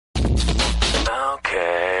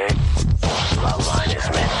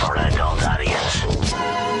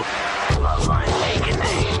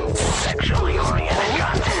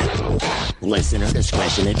Listener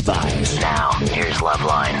discretion advised. Now, here's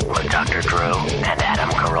Loveline with Dr. Drew and Adam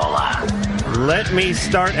Carolla. Let me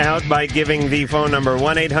start out by giving the phone number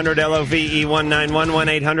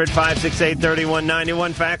 1-800-LOVE-191,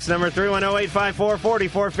 1-800-568-3191, fax number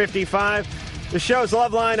 310-854-4455. The show's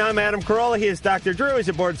Loveline. I'm Adam Carolla. He is Dr. Drew. He's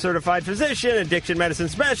a board-certified physician, addiction medicine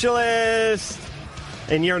specialist,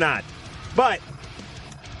 and you're not. But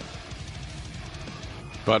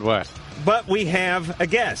what? But we have a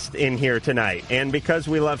guest in here tonight, and because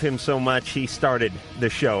we love him so much, he started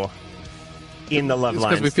the show in the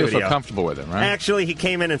Loveline because we feel studio. so comfortable with him, right? Actually, he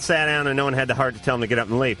came in and sat down, and no one had the heart to tell him to get up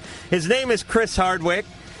and leave. His name is Chris Hardwick.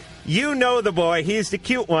 You know the boy. He's the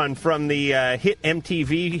cute one from the hit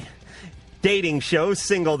MTV dating show,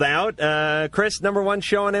 Singled Out. Chris, #1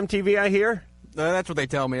 show on MTV, I hear? That's what they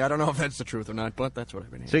tell me. I don't know if that's the truth or not, but that's what I've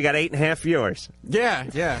been hearing. So you got 8.5 viewers.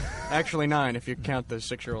 Yeah. Actually 9 if you count the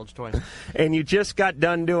 6-year-olds twice. And you just got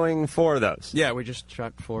done doing 4 of those. Yeah, we just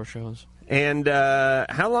shot 4 shows. And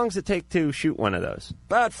how long does it take to shoot one of those?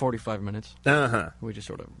 About 45 minutes. Uh-huh. We just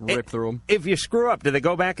sort of rip through them. If you screw up, do they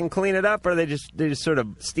go back and clean it up, or they just sort of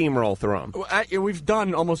steamroll through them? Well, we've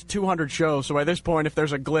done almost 200 shows, so by this point, if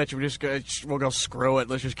there's a glitch, we'll go screw it.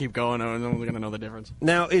 Let's just keep going, and then we're going to know the difference.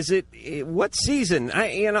 Now, what season?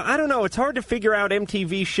 I don't know. It's hard to figure out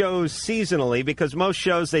MTV shows seasonally because most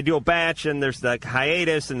shows they do a batch, and there's the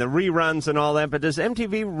hiatus and the reruns and all that. But does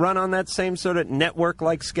MTV run on that same sort of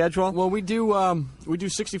network-like schedule? Well, we do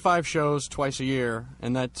 65 shows twice a year,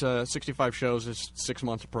 and that 65 shows is 6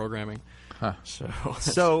 months of programming. Huh.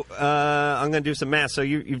 So I'm going to do some math. So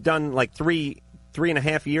you've done like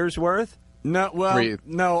 3.5 years worth? No, well,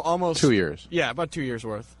 no, almost 2 years. Yeah, about 2 years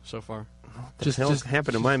worth so far. Just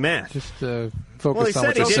happened to my math. Just focus on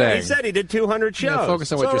what you're He saying. said he did 200 shows. Yeah,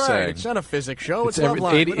 focus on what you're saying. It's not a physics show. It's every,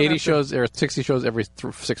 Loveline. 80 shows or 60 shows every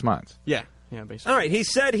 6 months. Yeah, basically. All right, he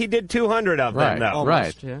said he did 200 of them, though. Almost,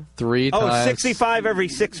 right. Yeah. 3 times. 65 every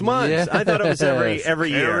 6 months. Yes. I thought it was every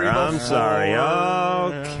year. I'm sorry.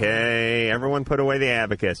 Yeah. Okay. Everyone put away the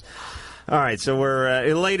abacus. All right, so we're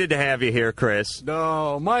elated to have you here, Chris.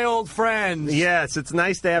 No, my old friends. Yes, it's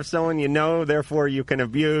nice to have someone you know, therefore you can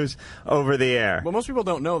abuse over the air. Well, most people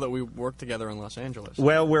don't know that we work together in Los Angeles.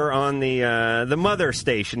 Well, we're on the mother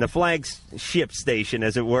station, the flagship station,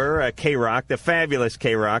 as it were, K-Rock, the fabulous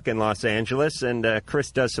K-Rock in Los Angeles, and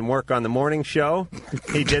Chris does some work on the morning show.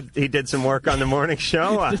 He did some work on the morning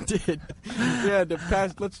show. He did. Yeah,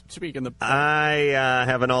 let's speak in the... I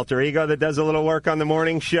have an alter ego that does a little work on the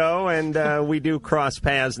morning show, and we do cross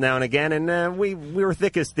paths now and again, and we were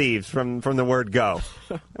thick as thieves from the word go.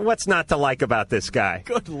 What's not to like about this guy?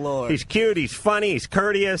 Good Lord. He's cute, he's funny, he's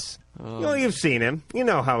courteous. You've seen him. You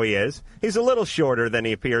know how he is. He's a little shorter than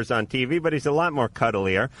he appears on TV, but he's a lot more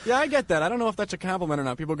cuddlier. Yeah, I get that. I don't know if that's a compliment or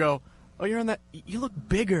not. People go, oh, you're on that... You look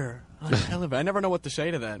bigger on television. I never know what to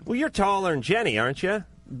say to that. Well, you're taller than Jenny, aren't you?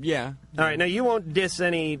 Yeah. All right, now you won't dish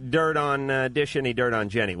any dirt on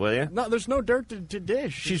Jenny, will you? No, there's no dirt to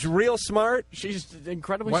dish. She's real smart. She's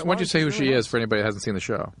incredibly smart. Why don't you say who She's she really is for anybody that hasn't seen the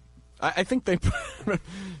show? I think they...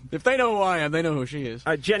 If they know who I am, they know who she is.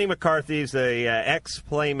 Jenny McCarthy's a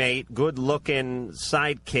ex-playmate, good-looking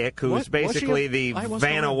sidekick who's basically the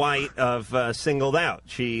Vanna White of Singled Out.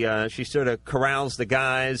 She sort of corrals the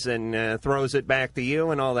guys and throws it back to you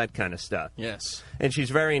and all that kind of stuff. Yes. And she's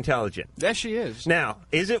very intelligent. Yes, she is. Now,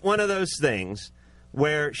 is it one of those things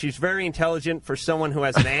where she's very intelligent for someone who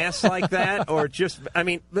has an ass like that? Or just, I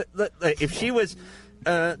mean, if she was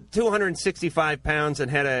 265 pounds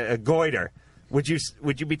and had a goiter, would you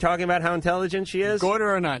be talking about how intelligent she is?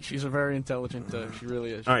 Goiter or not, she's a very intelligent, she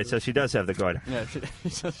really is. All right, so she does have the goiter. Yeah.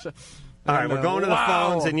 All right, we're going to the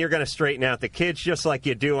phones, and you're going to straighten out the kids just like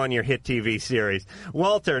you do on your hit TV series.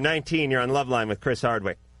 Walter, 19, you're on Loveline with Chris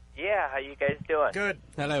Hardwick. Yeah, how you guys doing? Good.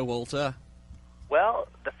 Hello, Walter. Well,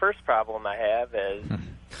 the first problem I have is,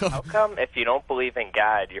 how come if you don't believe in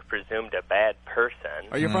God, you're presumed a bad person?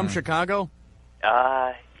 Are you from Chicago?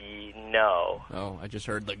 No. Oh, I just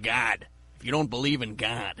heard the God. If you don't believe in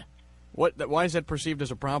God. Why is that perceived as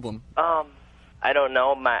a problem? I don't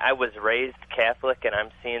know. I was raised Catholic, and I'm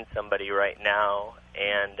seeing somebody right now,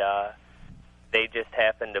 and they just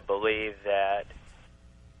happen to believe that,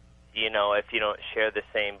 if you don't share the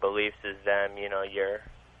same beliefs as them, you're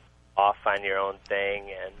off on your own thing.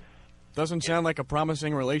 And doesn't sound like a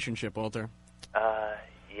promising relationship, Walter.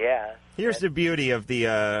 Yeah. Here's the beauty of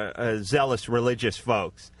the zealous religious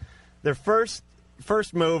folks. Their first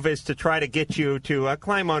move is to try to get you to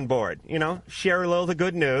climb on board. Share a little of the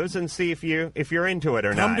good news and see if you're into it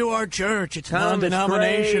or not. Come to our church. It's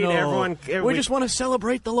non-denominational. We just want to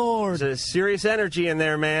celebrate the Lord. There's a serious energy in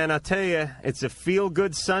there, man. I'll tell you, it's a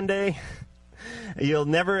feel-good Sunday. You'll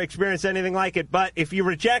never experience anything like it. But if you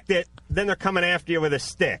reject it, then they're coming after you with a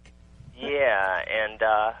stick. Yeah, and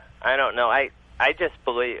I don't know. I just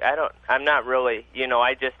believe, I'm not really,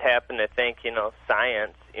 I just happen to think,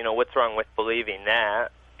 science, what's wrong with believing that?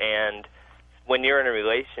 And when you're in a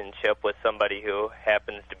relationship with somebody who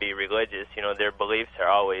happens to be religious, their beliefs are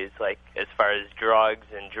always, like, as far as drugs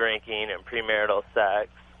and drinking and premarital sex,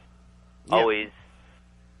 always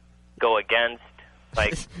go against,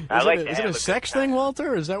 like, Is it a sex thing,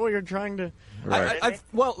 Walter? Is that what you're trying to... Right.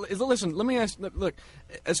 Well, listen, let me ask, look,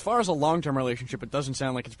 as far as a long-term relationship, it doesn't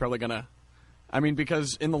sound like it's probably going to... I mean,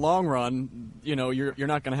 because in the long run, you're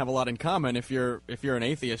not going to have a lot in common if you're an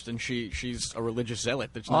atheist and she's a religious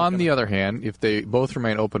zealot. On the other hand, if they both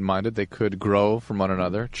remain open-minded, they could grow from one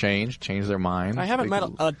another, change their minds. I haven't met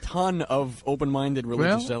a ton of open-minded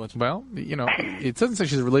religious zealots. Well, it doesn't say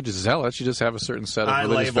she's a religious zealot. She just have a certain set of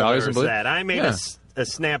religious labeled values her and as beliefs. that. I made a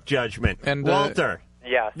snap judgment. And Walter,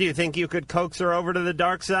 yeah. Do you think you could coax her over to the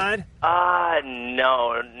dark side?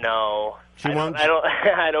 No.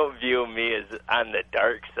 I don't view me as on the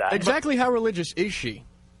dark side. Exactly how religious is she?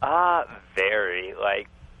 Very, like,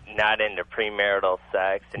 not into premarital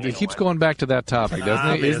sex. And he keeps going back to that topic,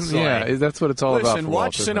 doesn't he? Yeah, that's what it's all about. Listen,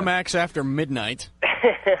 watch Cinemax after midnight.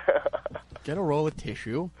 Get a roll of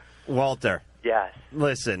tissue. Walter. Yes.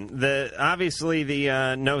 Listen, obviously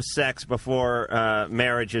the no sex before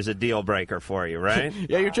marriage is a deal breaker for you, right?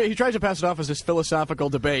 Yeah, he tries to pass it off as this philosophical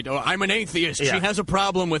debate. Oh, I'm an atheist. Yeah. She has a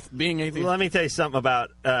problem with being atheist. Let me tell you something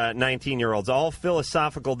about 19-year-olds. All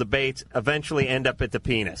philosophical debates eventually end up at the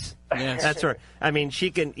penis. Yes. That's right. I mean,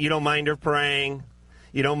 you don't mind her praying.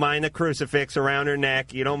 You don't mind the crucifix around her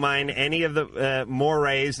neck. You don't mind any of the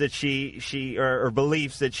mores that she or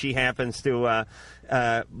beliefs that she happens to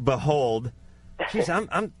behold.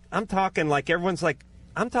 Jeez, I'm talking like everyone's like,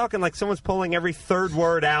 I'm talking like someone's pulling every third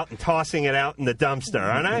word out and tossing it out in the dumpster,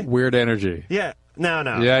 aren't I? Weird energy. Yeah. No.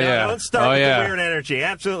 Yeah. Don't start with the weird energy.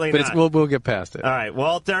 Absolutely not. We'll get past it. All right,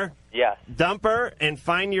 Walter. Yes. Dump her and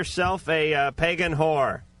find yourself a pagan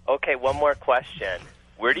whore. Okay, one more question.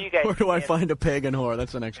 Where do you guys? Where do I find a pagan whore?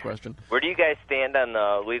 That's the next question. Where do you guys stand on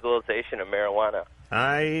the legalization of marijuana?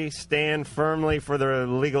 I stand firmly for the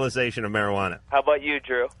legalization of marijuana. How about you,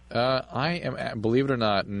 Drew? I am, believe it or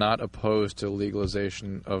not opposed to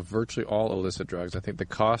legalization of virtually all illicit drugs. I think the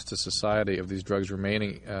cost to society of these drugs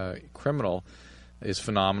remaining criminal is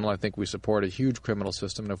phenomenal. I think we support a huge criminal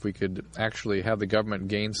system, and if we could actually have the government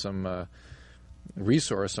gain some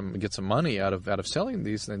resource, get some money out of selling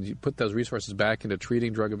these, then you put those resources back into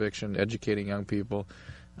treating drug addiction, educating young people.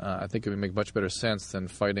 I think it would make much better sense than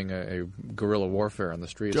fighting a guerrilla warfare on the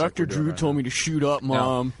streets. Dr. Drew told me to shoot up,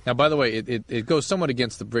 Mom. Now, by the way, it goes somewhat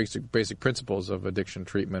against the basic principles of addiction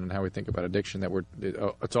treatment and how we think about addiction, that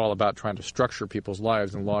it's all about trying to structure people's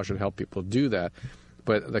lives, and law should help people do that.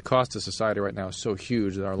 But the cost to society right now is so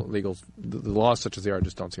huge that the laws such as they are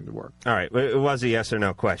just don't seem to work. All right. It was a yes or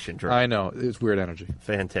no question, Drew. I know. It's weird energy.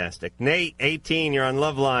 Fantastic. Nate, 18, you're on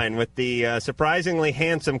Loveline with the surprisingly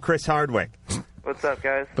handsome Chris Hardwick. What's up,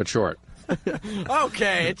 guys? But short.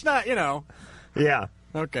 Okay. It's not, Yeah.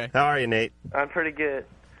 Okay. How are you, Nate? I'm pretty good.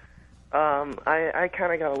 I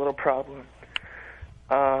kind of got a little problem.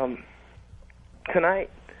 Tonight,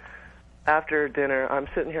 after dinner, I'm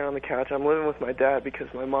sitting here on the couch. I'm living with my dad because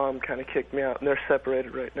my mom kind of kicked me out, and they're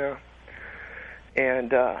separated right now.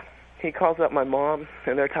 And he calls up my mom,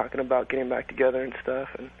 and they're talking about getting back together and stuff,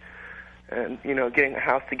 and getting a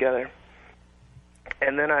house together.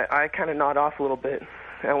 And then I kind of nod off a little bit,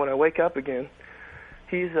 and when I wake up again,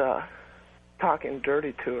 he's talking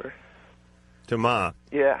dirty to her. To Ma?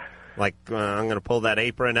 Yeah. Like, I'm going to pull that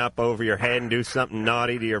apron up over your head and do something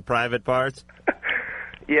naughty to your private parts?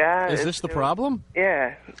 Yeah. Is this the problem?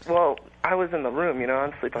 Yeah. Well, I was in the room,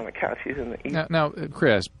 I'm sleeping on the couch. He's in the east. Now,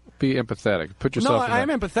 Chris, be empathetic. Put yourself in I am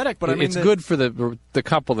empathetic, but I mean... It's good for the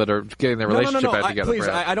couple that are getting their relationship back together. Please,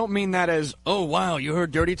 I don't mean that as, oh, wow, you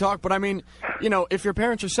heard dirty talk, but I mean, if your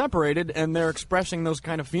parents are separated and they're expressing those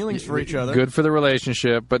kind of feelings for each other... Good for the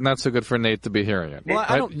relationship, but not so good for Nate to be hearing it. Well,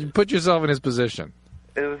 I don't... You put yourself in his position.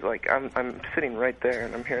 It was like, I'm sitting right there,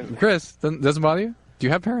 and I'm hearing... Chris, doesn't bother you? Do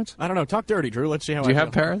you have parents? I don't know. Talk dirty, Drew. Let's see how Do you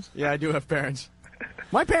have parents? Yeah, I do have parents.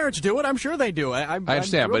 My parents do it. I'm sure they do. I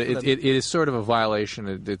understand, but it is sort of a violation.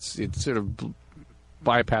 It sort of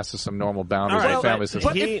bypasses some normal boundaries of the family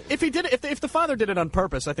system. But if the father did it on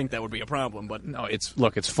purpose, I think that would be a problem. But no, it's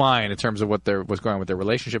fine in terms of what's going on with their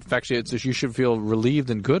relationship. In fact, you should feel relieved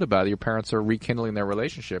and good about it. Your parents are rekindling their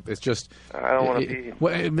relationship. It's just I don't want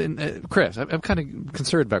to be. Chris, I'm kind of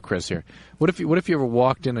concerned about Chris here. What if you ever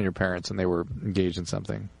walked in on your parents and they were engaged in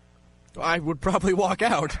something? I would probably walk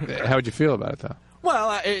out. How would you feel about it, though?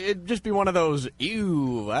 Well, it'd just be one of those,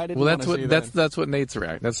 ew, I didn't want to see that. That's what Nate's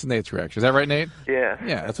reaction. That's Nate's reaction. Is that right, Nate? Yeah.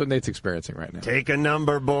 Yeah, that's what Nate's experiencing right now. Take a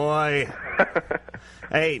number, boy.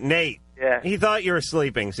 Hey, Nate. Yeah. He thought you were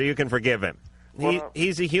sleeping, so you can forgive him.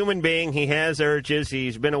 He's a human being. He has urges.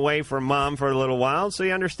 He's been away from Mom for a little while, so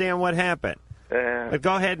you understand what happened. But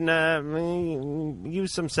go ahead and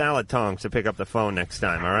use some salad tongs to pick up the phone next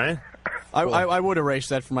time, all right? I would erase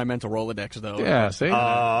that from my mental Rolodex, though. Yeah, see?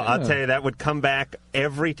 I'll tell you, that would come back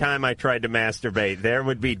every time I tried to masturbate. There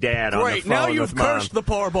would be Dad on the phone Great, now you've with Mom. cursed the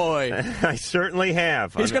poor boy. I certainly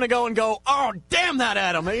have. He's going to go and go, oh, damn that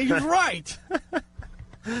Adam, he's right.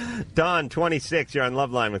 Don, 26, you're on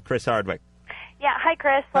Loveline with Chris Hardwick. Yeah, hi,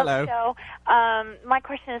 Chris. Love Hello. the show. My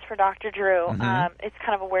question is for Dr. Drew. It's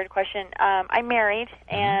kind of a weird question. I'm married,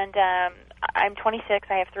 and I'm 26.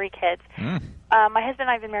 I have 3 kids. My husband and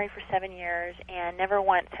I have been married for 7 years, and never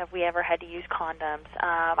once have we ever had to use condoms.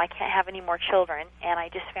 I can't have any more children, and I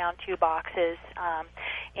just found 2 boxes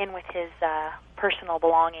in with his personal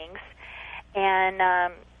belongings. And,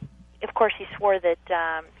 of course, he swore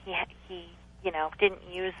that he didn't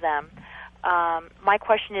use them. My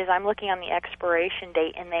question is, I'm looking on the expiration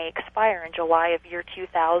date, and they expire in July of year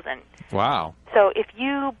 2000. Wow. So if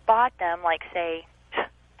you bought them, like, say,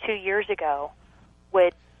 2 years ago,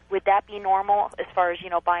 would that be normal as far as,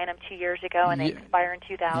 buying them 2 years ago and they expire in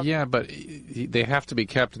 2000? Yeah, but they have to be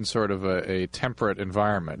kept in sort of a temperate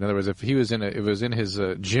environment. In other words, if it was in his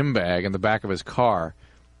gym bag in the back of his car,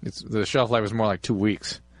 the shelf life is more like 2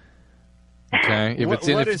 weeks. Okay, if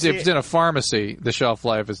it's in a pharmacy, the shelf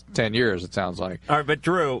life is 10 years. It sounds like. All right, but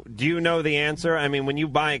Drew, do you know the answer? I mean, when you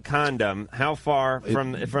buy a condom, how far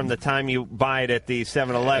from the time you buy it at the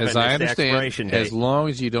 7-Eleven is the expiration date? As long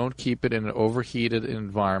as you don't keep it in an overheated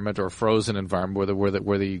environment or frozen environment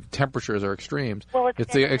where the temperatures are extremes, well,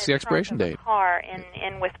 it's the expiration date. Car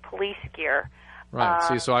in with police gear. Right.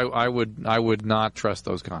 See, so I would not trust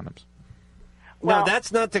those condoms. No,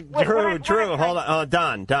 that's not the Drew. Hold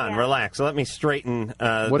on, Don, relax. Let me straighten.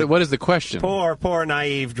 What is the question? Poor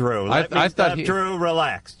naive Drew. I thought Drew,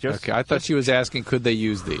 relax. Okay, I thought she was asking, could they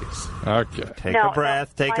use these? Okay. Take a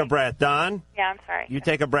breath. Take a breath, Don. Yeah, I'm sorry. You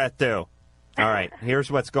take a breath too. All right. Here's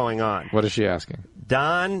what's going on. What is she asking?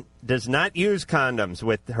 Don does not use condoms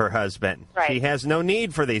with her husband. Right. She has no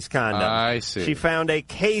need for these condoms. I see. She found a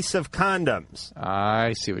case of condoms.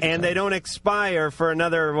 I see what you're And they don't expire for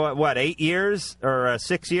another, 8 years or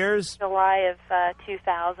 6 years? July of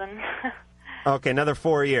 2000. Okay, another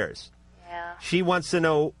 4 years. Yeah. She wants to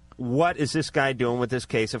know, what is this guy doing with this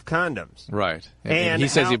case of condoms? Right. And he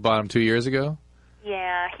says he bought them 2 years ago?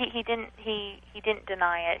 Yeah, he didn't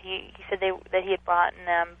deny it. He said that he had bought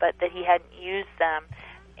them, but that he hadn't used them.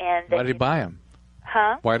 And why did he buy them?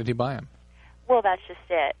 Huh? Why did he buy them? Well, that's just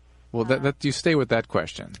it. Well, that you stay with that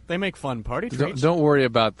question. They make fun party treats. Don't worry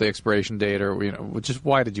about the expiration date or just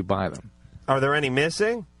why did you buy them? Are there any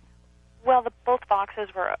missing? Well, both boxes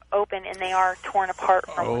were open and they are torn apart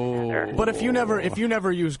from one another. But if you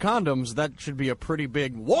never use condoms, that should be a pretty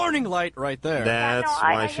big warning light right there. That's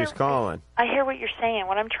why she's calling. I hear what you're saying.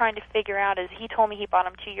 What I'm trying to figure out is he told me he bought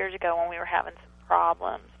them 2 years ago when we were having some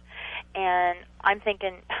problems. And I'm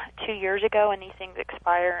thinking 2 years ago, and these things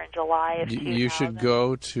expire in July of 2000. You should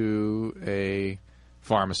go to a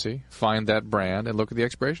pharmacy, find that brand, and look at the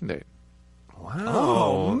expiration date. Wow.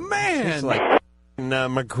 Oh, man. It's like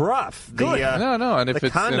McGruff. No. And if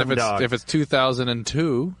it's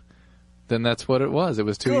 2002, then that's what it was. It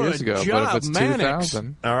was 2 years ago. Job, but if it's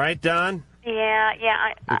 2000, all right, Don. Yeah.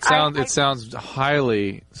 It sounds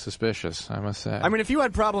highly suspicious, I must say. I mean, if you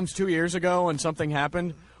had problems 2 years ago and something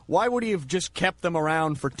happened, why would he have just kept them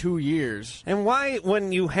around for 2 years? And why,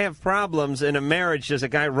 when you have problems in a marriage, does a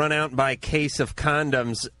guy run out and buy a case of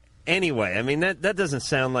condoms anyway? I mean, that doesn't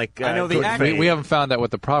sound like I know we haven't found out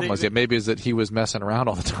what the problem was yet. Maybe it's that he was messing around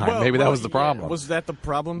all the time. Maybe that was the problem. Was that the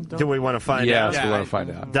problem, Don? Do we want to find out? Yes, we want to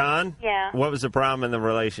find out. Don? Yeah. What was the problem in the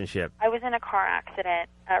relationship? I was in a car accident,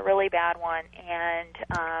 a really bad one, and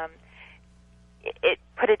it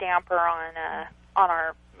put a damper on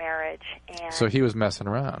our marriage. And So he was messing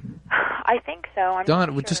around. I think so.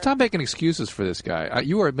 Don, just stop making excuses for this guy. I'm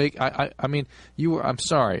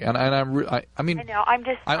sorry, and I mean. I know. I'm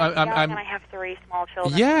young and I have 3 small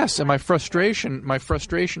children. Yes, and my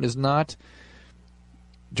frustration is not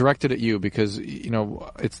directed at you because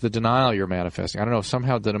it's the denial you're manifesting. I don't know.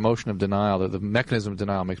 Somehow the emotion of denial, the mechanism of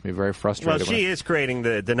denial, makes me very frustrated. Well, she is creating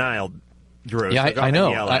the denial. Drew, yeah, so I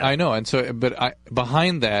know, and so, but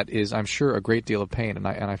behind that is, I'm sure, a great deal of pain, and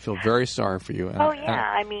I feel very sorry for you.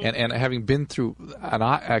 And, and having been through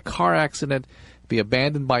a car accident, be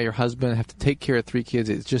abandoned by your husband, have to take care of 3 kids,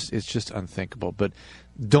 it's just unthinkable. But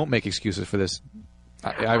don't make excuses for this.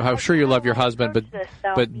 I'm sure you love your husband,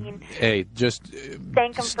 but hey, just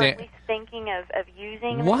thank him for at least thinking of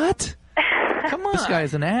using what? Come on, this guy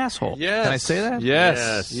is an asshole. Yes. Can I say that?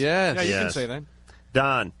 Yes. Yeah, you can say that.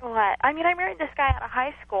 Don. What? I mean, I married this guy out of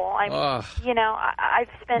high school. I've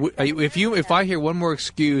spent. If I hear one more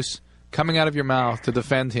excuse coming out of your mouth to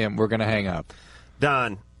defend him, we're going to hang up.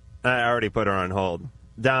 Don, I already put her on hold.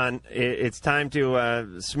 Don, it's time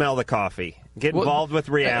to smell the coffee. Get involved with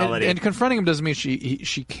reality. And confronting him doesn't mean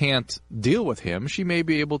she can't deal with him. She may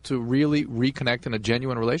be able to really reconnect in a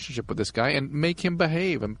genuine relationship with this guy and make him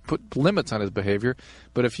behave and put limits on his behavior.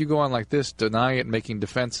 But if you go on like this, denying it, making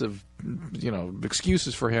defensive,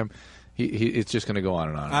 excuses for him, it's just going to go on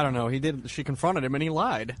and on. I don't know. She confronted him and he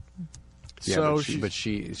lied. Yeah, so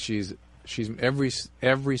she's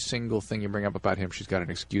every single thing you bring up about him, she's got an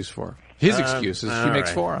excuse for. His excuses she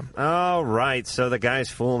makes for him. All right, so the guy's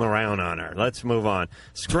fooling around on her. Let's move on.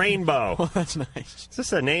 Scrainbow. Oh, that's nice. Is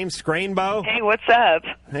this a name, Scrainbow? Hey, what's up?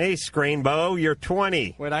 Hey, Scrainbow, you're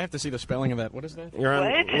 20. Wait, I have to see the spelling of that. What is that? You're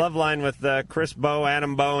on Loveline with Chris Bow,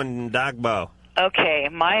 Adam Bow, and Doc Bow. Okay,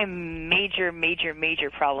 my major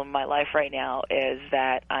problem in my life right now is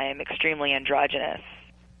that I am extremely androgynous.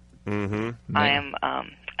 Mm-hmm. I am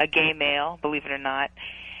a gay male, believe it or not,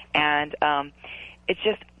 and it's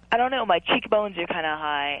just, I don't know, my cheekbones are kind of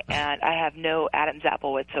high, and I have no Adam's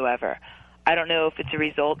apple whatsoever. I don't know if it's a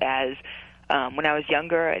result as when I was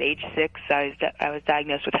younger, at age 6, I was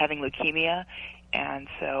diagnosed with having leukemia, and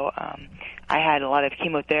so I had a lot of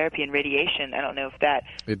chemotherapy and radiation. I don't know if that...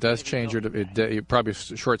 It does change you're probably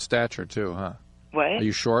short stature, too, huh? What? Are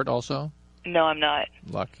you short also? No, I'm not.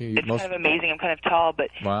 Lucky. It's kind of amazing. I'm kind of tall, but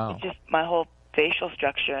wow. It's just my whole facial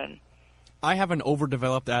structure. And I have an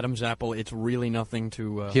overdeveloped Adam's apple. It's really nothing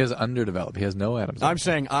to... He has underdeveloped. He has no Adam's apple. I'm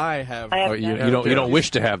saying I have... you don't wish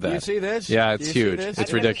to have that. Do you see this? Yeah, it's huge.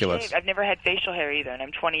 It's ridiculous. I've never had facial hair either, and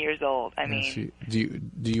I'm 20 years old. I mean... Do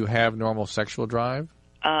you have normal sexual drive?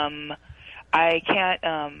 I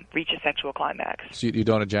can't reach a sexual climax. So you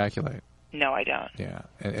don't ejaculate? No, I don't. Yeah,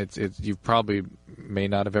 and you probably may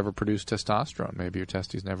not have ever produced testosterone. Maybe your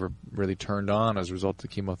testes never really turned on as a result of the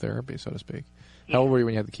chemotherapy, so to speak. Yeah. How old were you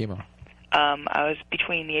when you had the chemo? I was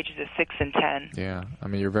between the ages of 6 and 10. Yeah, I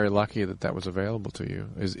mean, you're very lucky that was available to you.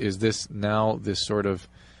 Is this now this sort of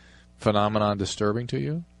phenomenon disturbing to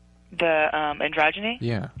you? The androgyny?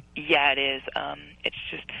 Yeah. Yeah, it is. It's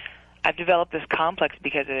just I've developed this complex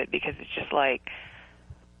because of it. Because it's just like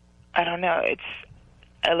I don't know.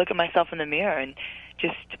 I look at myself in the mirror and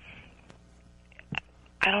just,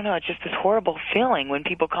 I don't know, it's just this horrible feeling when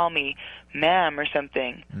people call me ma'am or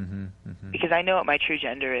something, because I know what my true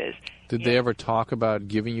gender is. Did they ever talk about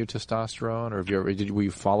giving you testosterone, or were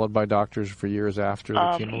you followed by doctors for years after the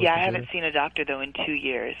chemo? Yeah, I haven't seen a doctor, though, in 2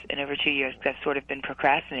 years, in over 2 years, because I've sort of been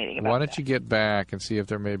procrastinating about Why don't you get back and see if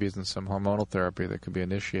there maybe isn't some hormonal therapy that could be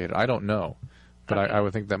initiated? I don't know, but I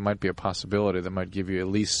would think that might be a possibility that might give you at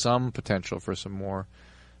least some potential for some more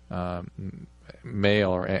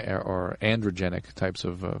male or androgenic types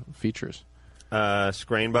of features.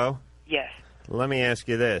 Scrainbow? Yes. Let me ask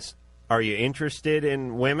you this. Are you interested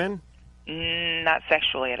in women? Not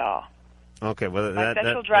sexually at all. Okay, well,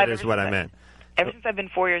 that is what I meant. Ever since I've been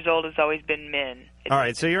 4 years old, it's always been men. All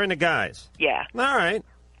right, so you're into guys. Yeah. All right.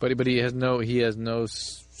 But he has no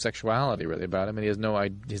sexuality really about him, and he has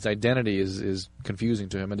his identity is confusing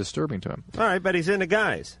to him and disturbing to him. All right, but he's into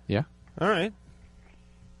guys. Yeah. All right.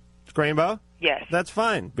 Scrainbow? Yes. That's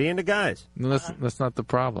fine. Be into guys. No, that's not the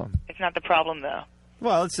problem. It's not the problem, though.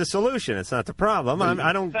 Well, it's the solution. It's not the problem.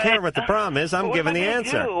 I don't care what the problem is. I'm giving the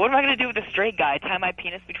answer. What am I going to do with a straight guy? Tie my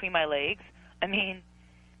penis between my legs? I mean,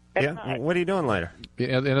 that's not... What are you doing later?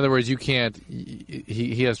 In other words, you can't.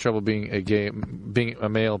 He has trouble being a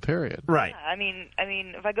male. Period. Right. Yeah, I mean,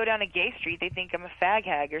 if I go down a gay street, they think I'm a fag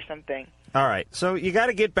hag or something. All right. So you got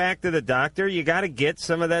to get back to the doctor. You got to get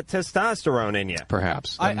some of that testosterone in you.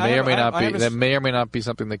 Perhaps that may or may not be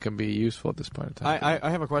something that can be useful at this point in time. I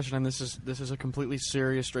have a question, and this is a completely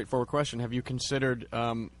serious, straightforward question. Have you considered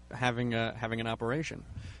having an operation?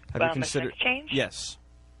 Have you considered a sex change? Yes.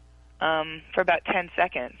 For about 10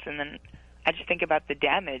 seconds, and then I just think about the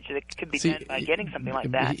damage that could be done by getting something like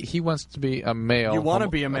that. He wants to be a male. You want to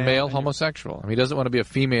be a male homosexual. I mean, he doesn't want to be a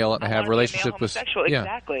female and have relationships with.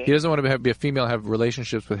 Exactly. He doesn't want to be a female and have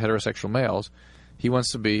relationships with heterosexual males. He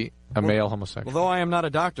wants to be a male homosexual. Although I am not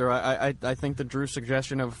a doctor, I think that Drew's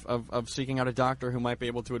suggestion of seeking out a doctor who might be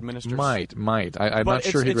able to administer... Might. I'm not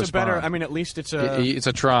sure he'd respond. Better, I mean, at least it's a... It's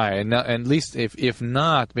a try. And at least if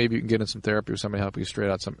not, maybe you can get in some therapy with somebody to help you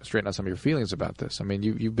straighten out some of your feelings about this. I mean,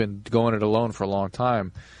 you've been going it alone for a long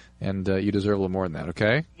time, and you deserve a little more than that,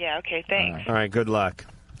 okay? Yeah, okay, thanks. All right, good luck.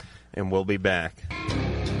 And we'll be back.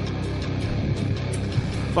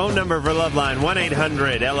 Phone number for Loveline,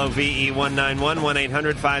 1-800-LOVE-191,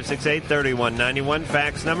 1-800-568-3191.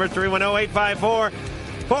 Fax number,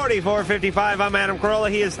 310-854-4455. I'm Adam Carolla.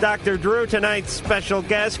 He is Dr. Drew. Tonight's special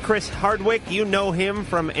guest, Chris Hardwick. You know him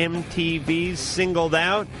from MTV's Singled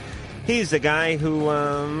Out. He's the guy who,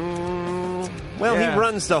 he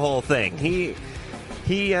runs the whole thing. He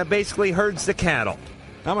basically herds the cattle.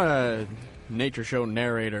 I'm a nature show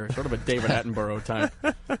narrator, sort of a David Attenborough type.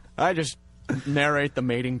 I just narrate the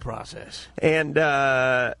mating process. And,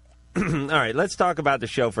 all right, let's talk about the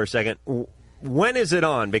show for a second. When is it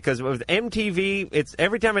on? Because with MTV, it's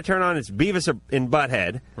every time I turn on, it's Beavis and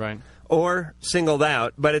Butthead. Right. Or Singled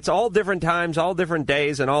Out. But it's all different times, all different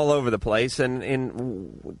days, and all over the place.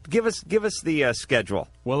 And give us the schedule.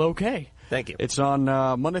 Well, okay. Thank you. It's on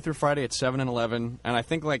Monday through Friday at 7 and 11, and I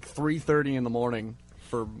think like 3:30 in the morning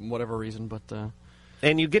for whatever reason, but...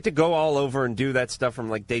 And you get to go all over and do that stuff from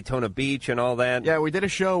like Daytona Beach and all that. Yeah, we did a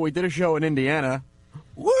show in Indiana.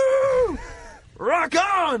 Woo! Rock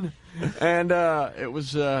on! And it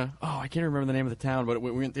was, I can't remember the name of the town, but we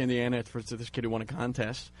went to Indiana for this kid who won a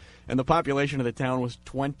contest. And the population of the town was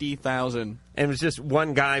 20,000. And it was just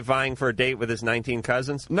one guy vying for a date with his 19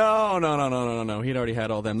 cousins? No. He'd already had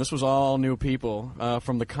all them. This was all new people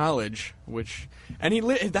from the college, and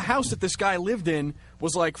the house that this guy lived in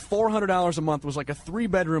was like $400 a month. It was like a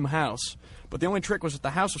 3-bedroom house. But the only trick was that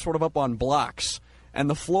the house was sort of up on blocks. And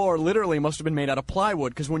the floor literally must have been made out of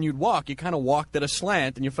plywood, because when you'd walk, you kind of walked at a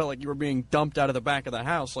slant, and you felt like you were being dumped out of the back of the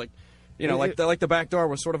house, like the back door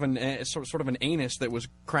was sort of an anus that was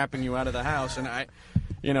crapping you out of the house. And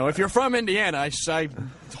if you're from Indiana, I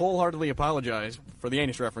wholeheartedly apologize for the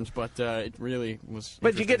anus reference, but it really was.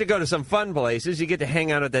 But you get to go to some fun places. You get to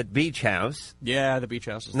hang out at that beach house. Yeah, the beach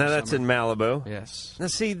house. Now that's in Malibu. Yes. Now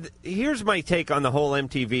see, here's my take on the whole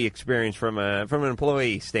MTV experience from an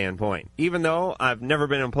employee standpoint. Even though I've never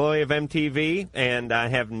been an employee of MTV and I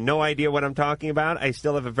have no idea what I'm talking about, I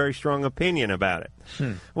still have a very strong opinion about it,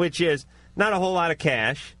 which is not a whole lot of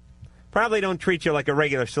cash. Probably don't treat you like a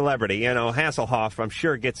regular celebrity. You know, Hasselhoff, I'm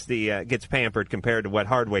sure, gets pampered compared to what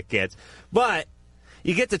Hardwick gets. But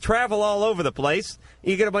you get to travel all over the place.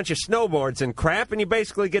 You get a bunch of snowboards and crap, and you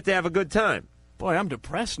basically get to have a good time. Boy, I'm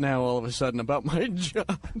depressed now all of a sudden about my job.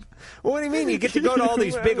 Well, what do you mean? You get to go to all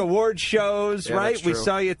these big award shows, Yeah, right? that's We true.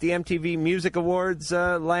 saw you at the MTV Music Awards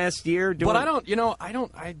last year. But I don't know.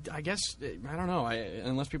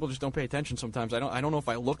 Unless people just don't pay attention sometimes. I don't know if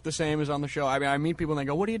I look the same as on the show. I mean, I meet people and they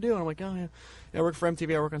go, "What do you do?" And I'm like, "Oh, yeah, I work for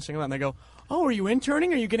MTV. I work on Single Out." And they go, "Oh, are you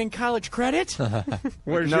interning? Are you getting college credit?"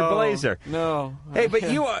 Where's your blazer? No. Hey,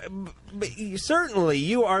 but you are certainly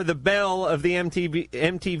you are the belle of the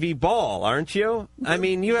MTV ball, aren't you? I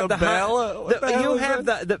mean, you have the belle?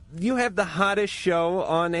 you have the hottest show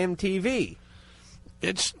on MTV.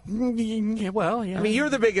 It's well, yeah. I mean, you're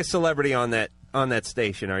the biggest celebrity on that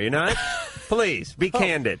station, are you not? Please be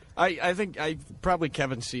candid. I think probably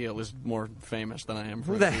Kevin Seal is more famous than I am.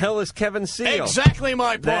 Who the hell is Kevin Seal? Exactly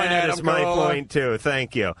my point. That Adam is my Carolla. point too.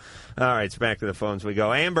 Thank you. All right, it's back to the phones we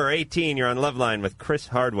go. Amber, 18, you're on Loveline with Chris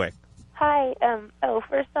Hardwick. Hi.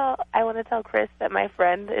 First of all, I want to tell Chris that my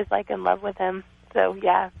friend is like in love with him. So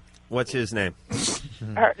yeah. What's his name?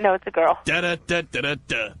 No, it's a girl.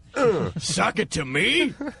 Suck it to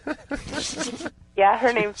me. Yeah,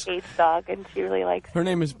 her name's Ace Dog, and she really likes Her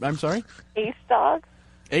name is. I'm sorry. Ace Dog.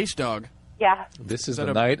 Ace Dog. Yeah. This is that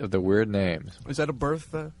the a- night of the weird names. Is that a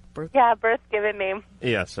birth? Yeah, birth given name.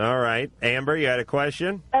 Yes. All right, Amber, you had a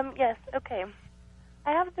question? Yes. Okay.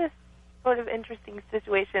 I have this sort of interesting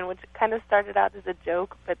situation, which kind of started out as a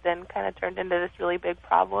joke, but then kind of turned into this really big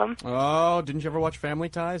problem. Oh, didn't you ever watch Family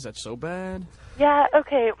Ties? That's so bad. Yeah.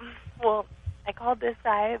 Okay. Well, I called this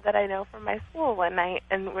guy that I know from my school one night,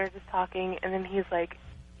 and we were just talking, and then he's like,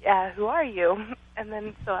 "Yeah, who are you?" And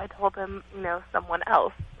then so I told him, someone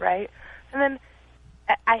else, right? And then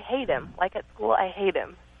I hate him. Like at school, I hate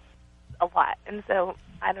him a lot, and so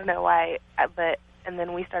I don't know why. And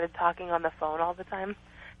then we started talking on the phone all the time,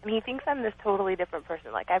 and he thinks I'm this totally different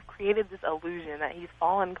person. Like I've created this illusion that he's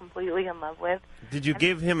fallen completely in love with. Did you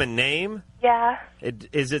give him a name? Yeah.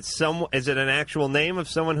 Is it an actual name of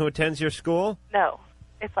someone who attends your school? No,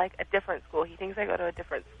 it's like a different school. He thinks I go to a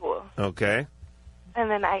different school. Okay. And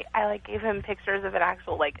then I gave him pictures of an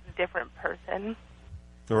actual different person.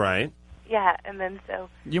 Right. Yeah, and then so...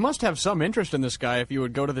 You must have some interest in this guy if you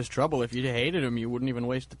would go to this trouble. If you hated him, you wouldn't even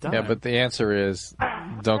waste the time. Yeah, but the answer is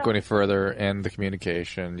don't go any further. End the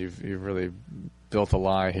communication. You've really built a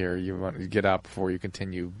lie here. You want to get out before you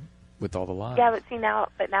continue with all the lies. Yeah, but see, now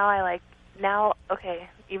okay,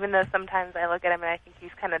 even though sometimes I look at him and I think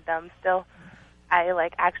he's kind of dumb still, I,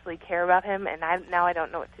 actually care about him, and now I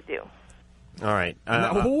don't know what to do. All right.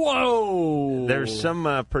 Whoa! There's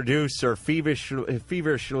some producer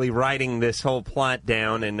feverishly writing this whole plot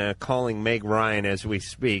down and calling Meg Ryan as we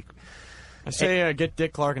speak. I say get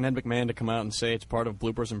Dick Clark and Ed McMahon to come out and say it's part of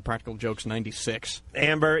Bloopers and Practical Jokes 96.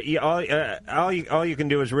 Amber, all you can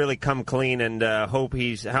do is really come clean and hope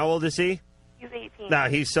he's... How old is he? He's 18. No,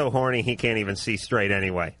 he's so horny he can't even see straight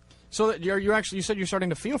anyway. So that you said you're starting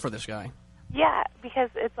to feel for this guy. Yeah, because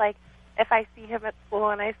it's like if I see him at school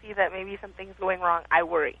and I see that maybe something's going wrong, I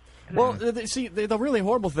worry. Well, see, the really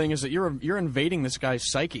horrible thing is that you're invading this guy's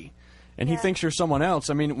psyche. And he thinks you're someone else.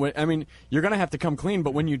 I mean, you're going to have to come clean,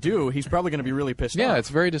 but when you do, he's probably going to be really pissed off. Yeah, it's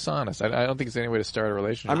very dishonest. I don't think it's any way to start a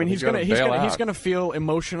relationship. I mean, he's going to feel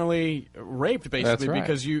emotionally raped, basically,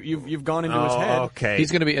 because you've gone into his head. Okay.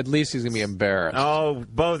 He's going to be embarrassed. Oh,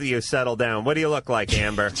 both of you settle down. What do you look like,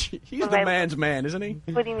 Amber? He's the man's man, isn't he?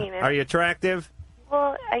 What do you mean? Are you attractive?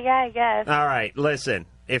 Well, yeah, I guess. All right, listen.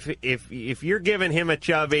 If you're giving him a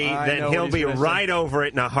chubby, then he'll be right over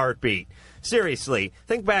it in a heartbeat. Seriously,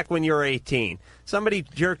 think back when you were 18. Somebody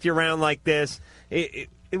jerked you around like this. It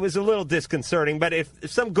was a little disconcerting, but if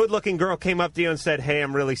some good-looking girl came up to you and said, "Hey,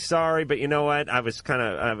 I'm really sorry, but you know what? I was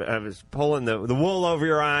pulling the wool over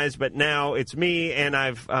your eyes, but now it's me, and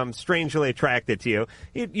I'm strangely attracted to you,"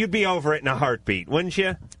 you'd be over it in a heartbeat, wouldn't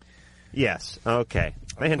you? Yes. Okay.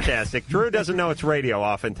 Fantastic. Drew doesn't know it's radio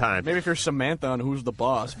oftentimes. Maybe if you're Samantha on Who's the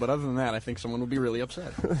Boss, but other than that, I think someone would be really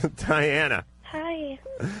upset. Diana. Hi.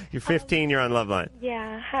 You're 15. You're on Loveline.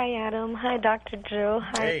 Yeah. Hi, Adam. Hi, Dr. Drew.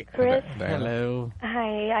 Hi, hey. Chris. Hello.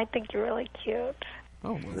 Hi. I think you're really cute.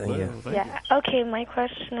 Oh, thank you. Yeah. Okay, my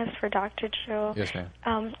question is for Dr. Drew. Yes,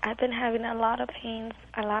 ma'am. I've been having a lot of pains,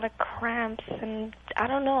 a lot of cramps, and I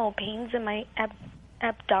don't know, pains in my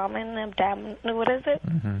abdomen. What is it?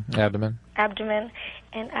 Mm-hmm. Abdomen.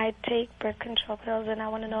 And I take birth control pills, and I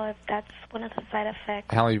want to know if that's one of the side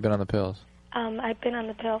effects. How long have you been on the pills? I've been on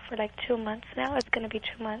the pill for like 2 months now. It's going to be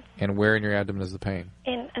 2 months. And where in your abdomen is the pain?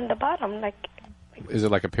 In the bottom, like. Is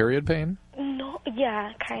it like a period pain? No,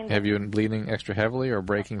 yeah, kind of. Have you been bleeding extra heavily or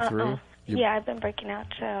breaking through? Yeah, I've been breaking out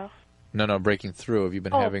too. No, breaking through. Have you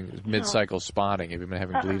been having mid-cycle spotting? Have you been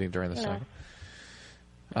having bleeding during the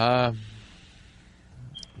cycle?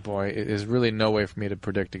 Boy, there's really no way for me to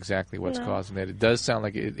predict exactly what's causing it. It does sound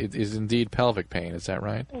like it is indeed pelvic pain. Is that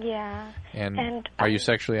right? Yeah. And are you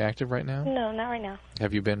sexually active right now? No, not right now.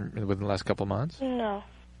 Have you been within the last couple of months? No.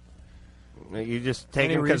 You just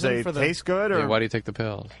take them because they taste good? Or yeah, why do you take the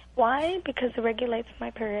pills? Why? Because it regulates my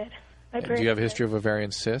period. Do you have a history of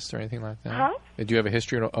ovarian cysts or anything like that? Huh? Do you have a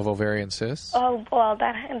history of ovarian cysts? Oh, well,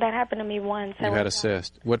 that happened to me once. You had a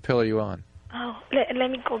cyst. What pill are you on? Oh, let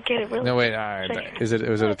me go get it real quick. No, wait. Was it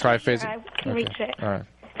a triphase? I can reach it. All right.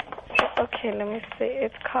 Okay, let me see.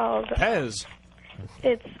 It's called... Pez.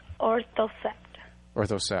 It's Orthocept.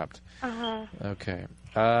 Orthocept. Uh-huh. Okay.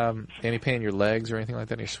 Any pain in your legs or anything like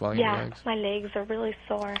that? Any swelling in your legs? Yeah, my legs are really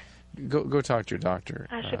sore. Go talk to your doctor.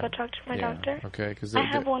 I should go talk to my doctor? Okay. I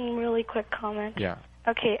have one really quick comment. Yeah.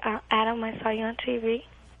 Okay, Adam, I saw you on TV.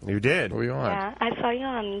 You did? What were you on? Yeah, I saw you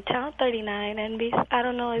on Channel 39, NBC. I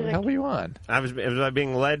don't know. What the hell were you on? Was I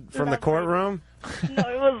being led from the courtroom? No,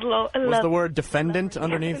 it was low. Was the word defendant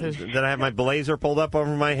underneath his... Did I have my blazer pulled up over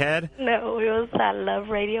my head? No, it was that Love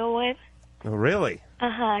Radio one. Oh, really?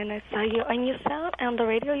 Uh-huh, and I saw you. And you sound, on the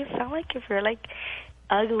radio, you sound like if you're, like,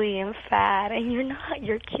 ugly and fat. And you're not.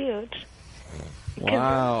 You're cute.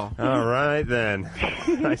 Wow. All right, then.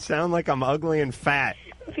 I sound like I'm ugly and fat.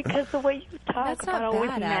 Because the way you talk about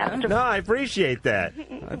always masturbate. No, I appreciate that.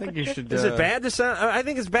 I think you should... Is it bad to sound... I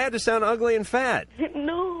think it's bad to sound ugly and fat.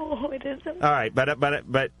 No, it isn't. All right,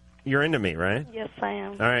 but you're into me, right? Yes, I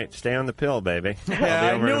am. All right, stay on the pill, baby.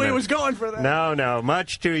 Yeah, I knew he was going for that. No,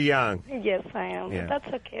 much too young. Yes, I am. Yeah. But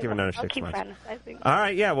that's okay. Give it another I'll 6 keep months. fantasizing. All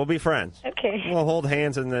right, yeah, we'll be friends. Okay. We'll hold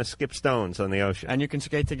hands and skip stones on the ocean. And you can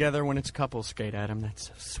skate together when it's couple skate, Adam. That's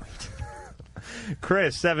so sweet.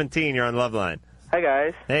 Chris, 17, you're on Loveline. Hi,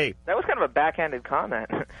 guys. Hey. That was kind of a backhanded comment.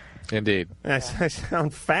 Indeed. I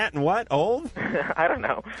sound fat and what? Old? I don't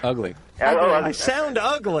know. Ugly. I sound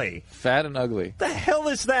ugly. Fat and ugly. The hell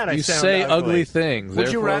is that? You say ugly things.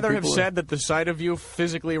 Would you rather have said that the sight of you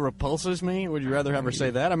physically repulses me? Would you rather have her say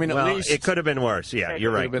that? I mean, well, at least... it could have been worse. Yeah,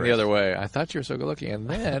 you're right. It could have been the other way. I thought you were so good looking, and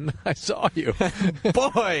then I saw you.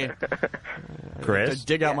 Boy! Chris? To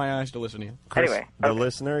dig out my eyes to listen to you. Chris, anyway. The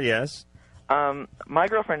listener, yes? My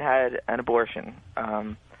girlfriend had an abortion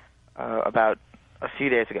about a few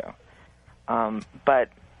days ago. But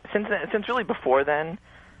since really before then,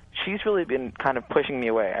 she's really been kind of pushing me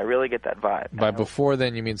away. I really get that vibe. By before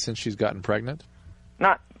then, you mean since she's gotten pregnant?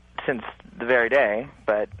 Not since the very day,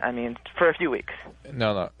 but, I mean, for a few weeks.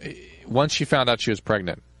 No. Once she found out she was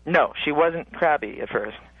pregnant, No, she wasn't crabby at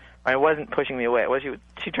first. I wasn't pushing me away. Well,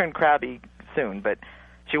 she turned crabby soon, but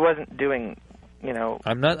she wasn't doing,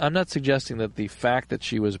 I'm not suggesting that the fact that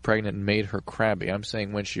she was pregnant made her crabby. I'm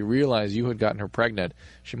saying when she realized you had gotten her pregnant,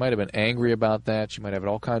 she might have been angry about that. She might have had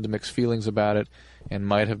all kinds of mixed feelings about it, and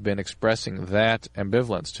might have been expressing that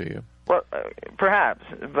ambivalence to you. Well, perhaps,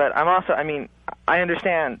 but I'm also, I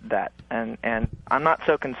understand that, and I'm not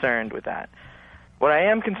so concerned with that. What I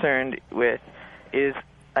am concerned with is,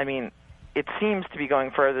 it seems to be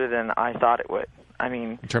going further than I thought it would.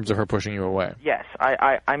 In terms of her pushing you away. Yes,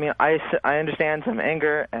 I understand some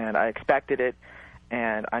anger, and I expected it,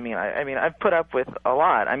 and I've put up with a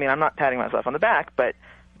lot. I'm not patting myself on the back, but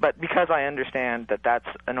because I understand that that's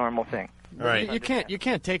a normal thing. Right. You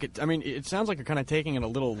can't take it. It sounds like you're kind of taking it a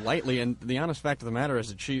little lightly, and the honest fact of the matter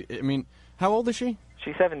is that how old is she?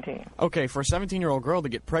 She's 17. Okay, for a 17-year-old girl to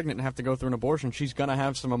get pregnant and have to go through an abortion, she's going to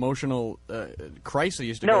have some emotional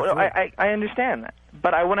crises to go through. No, I understand that,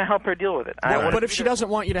 but I want to help her deal with it. But if she doesn't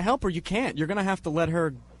want you to help her, you can't. You're going to have to let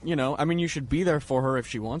her, you should be there for her if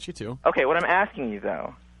she wants you to. Okay, what I'm asking you,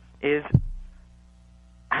 though, is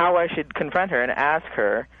how I should confront her and ask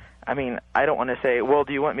her. I don't want to say, well,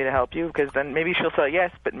 do you want me to help you? Because then maybe she'll say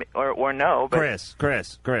yes, or no. But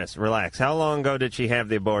Chris, relax. How long ago did she have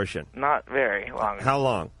the abortion? Not very long. How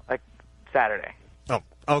long? Like Saturday. Oh,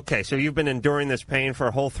 okay. So you've been enduring this pain for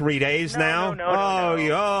a whole 3 days now?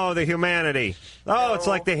 No. The humanity. Oh, it's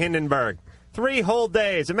like the Hindenburg. 3 whole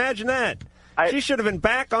days. Imagine that. She should have been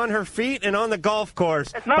back on her feet and on the golf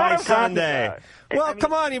course by Sunday. Well,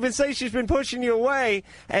 come on. You've been saying she's been pushing you away,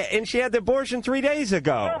 and she had the abortion 3 days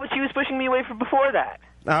ago. No, but she was pushing me away from before that.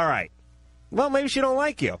 All right. Well, maybe she don't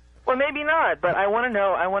like you. Well, maybe not, but I want to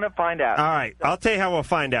know. I want to find out. All right. I'll tell you how we'll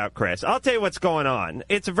find out, Chris. I'll tell you what's going on.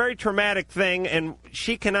 It's a very traumatic thing, and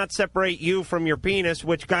she cannot separate you from your penis,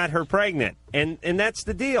 which got her pregnant. And that's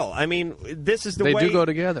the deal. This is the way... They do go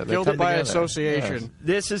together. Guilty by association. Yes.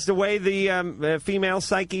 This is the way the female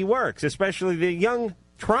psyche works, especially the young,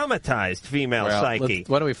 traumatized female psyche.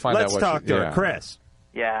 Why don't we find out Let's talk to her. Chris.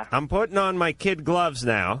 Yeah. I'm putting on my kid gloves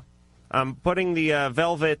now. I'm putting the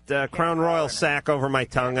velvet Crown Royal sack over my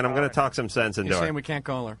tongue, and I'm going to talk some sense into her. You're saying we can't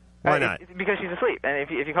call her. Why not? Because she's asleep, and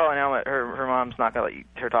if you call her now, her mom's not going to let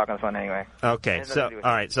her talk on the phone anyway. Okay, all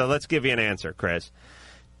right, so let's give you an answer, Chris.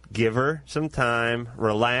 Give her some time,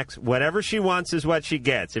 relax. Whatever she wants is what she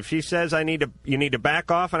gets. If she says you need to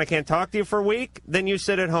back off and I can't talk to you for a week, then you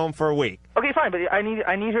sit at home for a week. Okay, fine, but I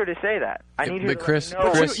need her to say that. I need her to Chris, let me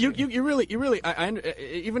know. Chris, you really,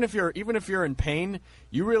 even if you're in pain,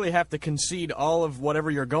 you really have to concede all of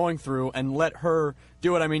whatever you're going through and let her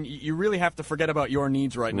do it. You really have to forget about your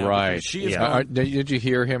needs right now. Right. She is. Did you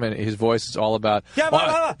hear him? And his voice is all about.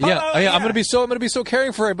 I'm going to be so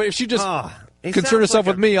caring for her. But if she just concern herself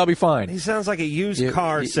with me, I'll be fine. He sounds like a used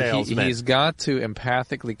car salesman. He's got to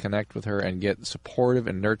empathically connect with her and get supportive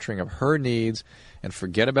and nurturing of her needs, and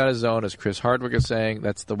forget about his own. As Chris Hardwick is saying,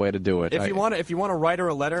 that's the way to do it. If you want to write her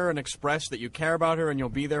a letter and express that you care about her and you'll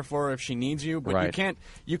be there for her if she needs you, but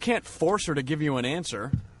you can't force her to give you an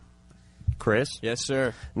answer. Chris? Yes,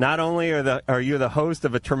 sir. Not only are you the host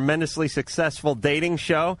of a tremendously successful dating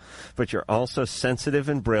show, but you're also sensitive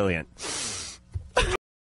and brilliant.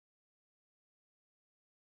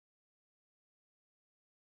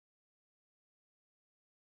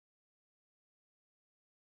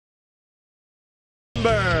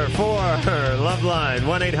 Number for Loveline,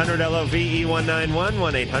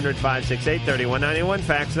 1-800-LOVE-191, 1-800-568-3191.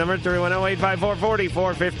 Fax number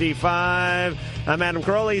 310-854-4455. I'm Adam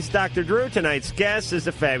Carolla. He's Dr. Drew. Tonight's guest is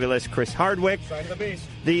the fabulous Chris Hardwick,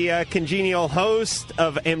 the congenial host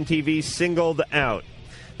of MTV's Singled Out.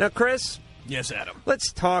 Now, Chris. Yes, Adam.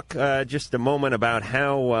 Let's talk just a moment about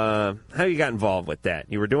how you got involved with that.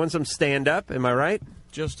 You were doing some stand-up, am I right?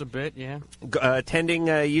 Just a bit, yeah. Attending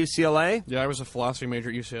UCLA? Yeah, I was a philosophy major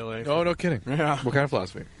at UCLA. Oh, no kidding. Yeah. What kind of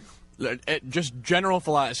philosophy? Just general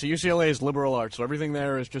philosophy. UCLA is liberal arts, so everything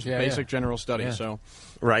there is just basic general studies. Yeah. So,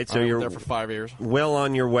 right. So you're there for 5 years. Well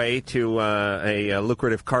on your way to a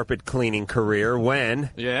lucrative carpet cleaning career. When?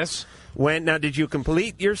 Yes. When? Now, did you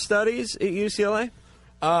complete your studies at UCLA?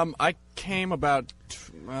 I came about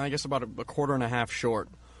a quarter and a half short.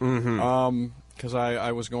 Mm-hmm. Because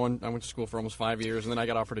I went to school for almost 5 years, and then I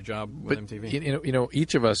got offered a job with MTV. You know,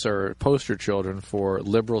 each of us are poster children for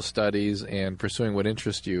liberal studies and pursuing what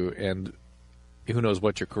interests you, and who knows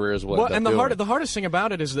what your careers will end up doing. The hardest thing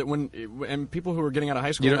about it is that when people who are getting out of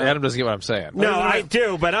high school... Adam doesn't get what I'm saying. No, I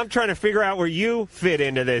do, but I'm trying to figure out where you fit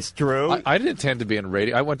into this, Drew. I didn't intend to be in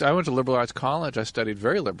radio. I went to liberal arts college. I studied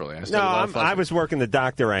very liberally. I was working the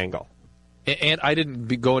doctor angle. And I didn't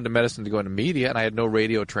go into medicine to go into media, and I had no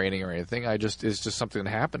radio training or anything. It's just something that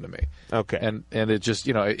happened to me. Okay. And it just,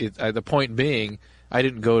 the point being, I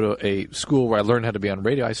didn't go to a school where I learned how to be on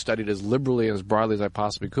radio. I studied as liberally and as broadly as I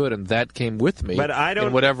possibly could, and that came with me. But I don't,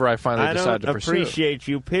 in whatever I finally decided to pursue. I don't appreciate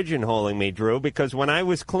you pigeonholing me, Drew, because when I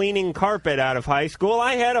was cleaning carpet out of high school,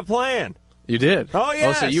 I had a plan. You did? Oh,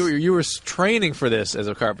 yes. Oh, so you were training for this as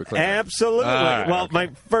a carpet cleaner. Absolutely. Well, my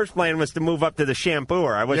first plan was to move up to the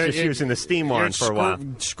shampooer. I was just using the steam one for a while.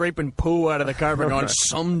 Scraping poo out of the carpet going,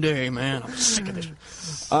 someday, man, I'm sick of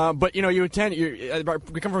this. But,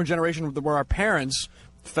 we come from a generation where our parents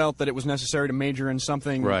felt that it was necessary to major in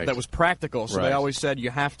something that was practical. So they always said, you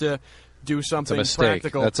have to do something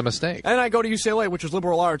practical. That's a mistake. And I go to UCLA, which is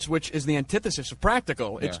liberal arts, which is the antithesis of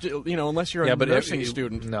practical. It's unless you're a nursing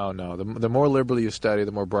student. No. The more liberally you study,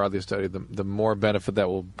 the more broadly you study, the more benefit that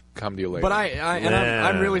will come to you later. But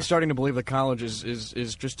I'm really starting to believe that college is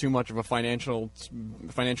just too much of a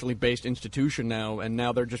financially based institution now, and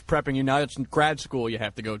now they're just prepping you. Now it's grad school you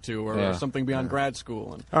have to go to, or something beyond grad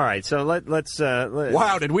school. All right, so let's.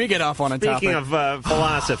 Wow, did we get off on a topic? Speaking of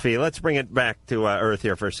philosophy, let's bring it back to Earth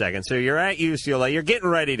here for a second. So you're at UCLA. You're getting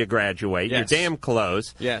ready to graduate. Yes. You're damn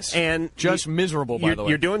close. Yes. And just miserable, by the way.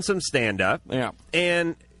 You're doing some stand-up. Yeah.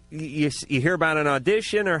 And you hear about an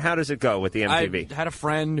audition, or how does it go with the MTV? I had a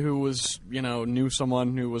friend who was, knew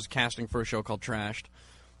someone who was casting for a show called Trashed.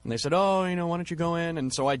 And they said, why don't you go in?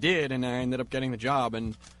 And so I did, and I ended up getting the job.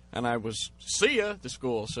 And I was, see ya, to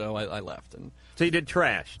school, so I left. And so you did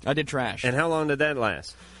Trashed? I did Trashed. And how long did that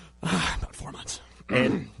last? About 4 months.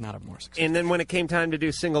 And not have more success. And then when it came time to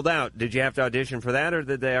do Singled Out, did you have to audition for that, or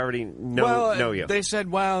did they already know you? They said,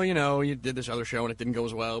 you did this other show and it didn't go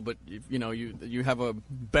as well, but you have a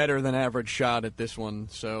better than average shot at this one.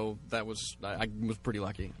 So that was I was pretty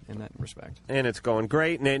lucky in that respect. And it's going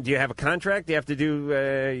great. And then, do you have a contract? Do you have to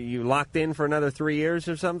do you locked in for another 3 years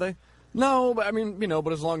or something? No, but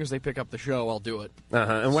but as long as they pick up the show, I'll do it.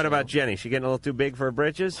 And what about Jenny? She getting a little too big for her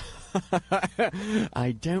britches?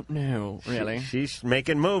 I don't know, really. She's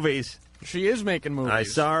making movies. She is making movies. I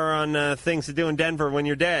saw her on Things to Do in Denver When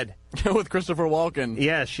You're Dead. With Christopher Walken.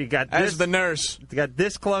 Yeah, she got as the nurse. Got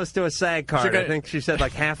this close to a SAG card. I think she said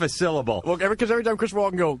like half a syllable. Well, because every time Christopher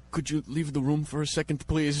Walken go, could you leave the room for a second,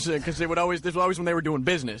 please? Because this was always when they were doing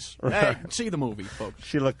business. Hey, see the movie, folks.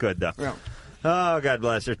 She looked good, though. Yeah. Oh, God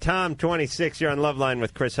bless her. Tom, 26, you're on Loveline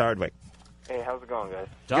with Chris Hardwick. Hey, how's it going, guys?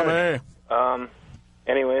 Tommy.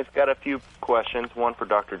 Anyways, got a few questions. One for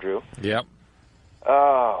Dr. Drew. Yep.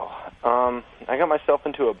 I got myself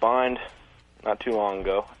into a bind not too long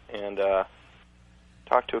ago, and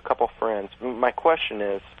talked to a couple friends. My question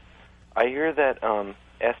is, I hear that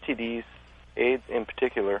STDs, AIDS in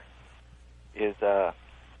particular, is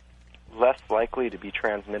less likely to be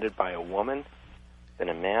transmitted by a woman than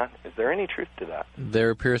a man. Is there any truth to that? There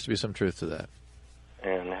appears to be some truth to that.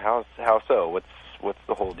 And how so? What's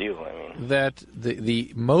the whole deal? I mean, that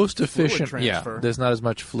the most efficient, there's not as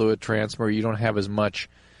much fluid transfer. You don't have as much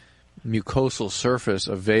mucosal surface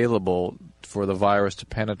available for the virus to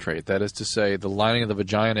penetrate. That is to say, the lining of the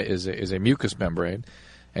vagina is a mucous membrane,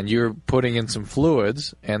 and you're putting in some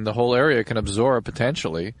fluids, and the whole area can absorb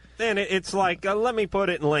potentially. And it's like, let me put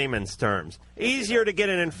it in layman's terms. Easier to get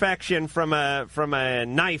an infection from a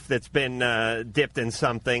knife that's been dipped in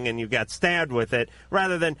something and you got stabbed with it,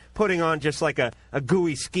 rather than putting on just like a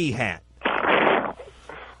gooey ski hat.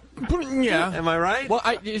 Yeah. Am I right? Well,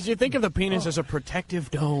 you think of the penis as a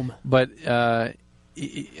protective dome. But, I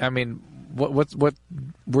mean,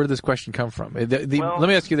 where did this question come from? Let me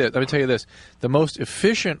ask you this. Let me tell you this. The most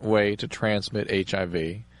efficient way to transmit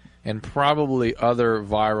HIV and probably other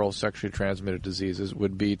viral sexually transmitted diseases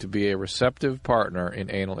would be to be a receptive partner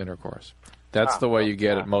in anal intercourse. That's the way you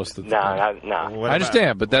get it most of the time. No. I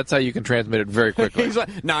understand, but that's how you can transmit it very quickly. He's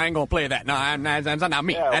like, no, I ain't going to play that. No, that's not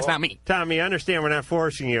me. That's not me. Tommy, I understand we're not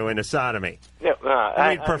forcing you into sodomy. Yeah,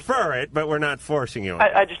 we'd prefer it, but we're not forcing you.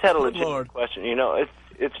 I just had a legitimate question.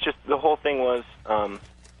 It's just the whole thing was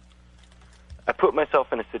I put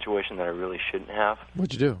myself in a situation that I really shouldn't have.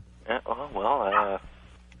 What'd you do? I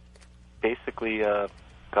basically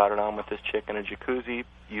got it on with this chick in a jacuzzi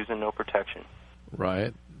using no protection.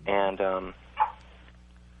 Right. And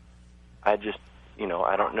I just,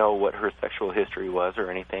 I don't know what her sexual history was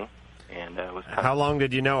or anything. And it was How long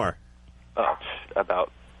did you know her?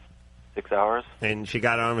 About 6 hours. And she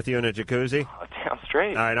got on with you in a jacuzzi? Oh, damn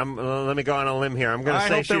straight. All right, let me go on a limb here. I'm going to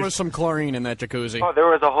say I hope there was some chlorine in that jacuzzi. Oh, there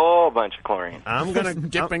was a whole bunch of chlorine. I'm going to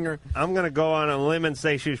dipping her. I'm going to go on a limb and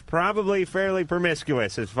say she's probably fairly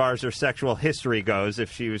promiscuous as far as her sexual history goes.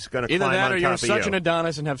 If she was going to Either climb that on or top you're of such you. an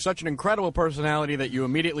Adonis and have such an incredible personality that you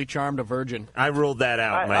immediately charmed a virgin. I ruled that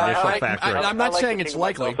out. My initial factor. I'm not saying it's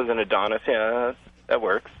likely. Myself as an Adonis, yeah, that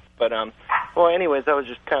works. But well, anyways, I was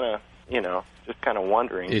just kind of,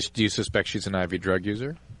 wondering. Do you suspect she's an IV drug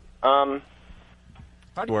user?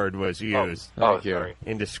 Word was used. Thank you. Sorry.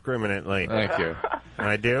 Indiscriminately. Thank you.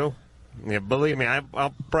 I do? Yeah, believe me,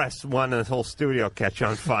 I'll press one and the whole studio catch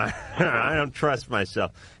on fire. I don't trust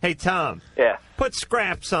myself. Hey, Tom. Yeah. Put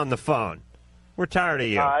Scraps on the phone. We're tired of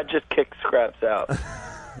you. I just kicked Scraps out.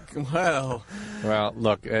 Well,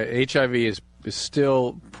 look, HIV is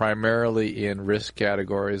still primarily in risk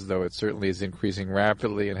categories, though it certainly is increasing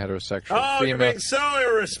rapidly in heterosexual You're being so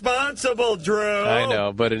irresponsible, Drew. I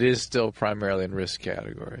know, but it is still primarily in risk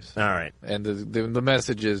categories. All right. And the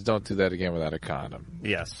message is don't do that again without a condom.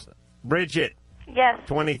 Yes. Bridget. Yes.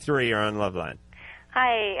 23, you're on Loveline.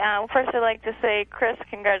 Hi. First, I'd like to say, Chris,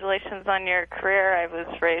 congratulations on your career. I was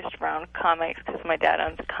raised around comics because my dad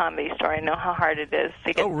owns a comedy store. I know how hard it is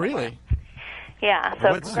to get. Oh, really? Yeah.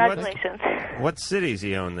 So congratulations. What cities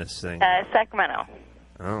he own this thing? Sacramento.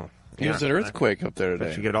 Oh. There's an earthquake up there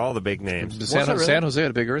today. You get all the big names. San Jose had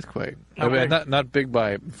a big earthquake. Not big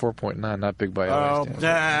by 4.9, not big by LA standards.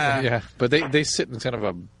 Yeah, but they sit in kind of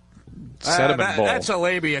a sediment bowl. That's a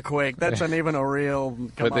labia quake. That's not even a real.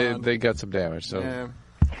 They got some damage. So, yeah.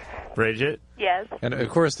 Bridget. Yes. And of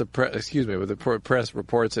course, the press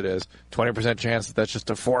reports it as 20% chance that that's just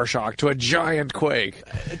a foreshock to a giant quake.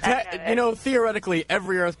 Theoretically,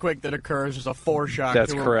 every earthquake that occurs is a foreshock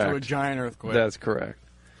to a giant earthquake. That's correct.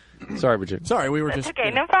 Sorry, Bridget. Sorry, we were That's just.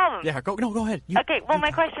 okay, no problem. Yeah, go ahead. Okay, well,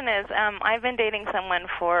 my question is, I've been dating someone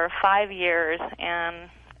for 5 years, and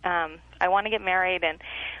I want to get married, and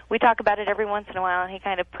we talk about it every once in a while, and he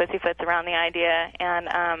kind of pussyfoots around the idea, and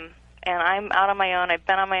I'm out on my own. I've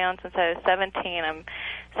been on my own since I was 17. I'm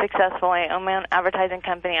successful. I own my own advertising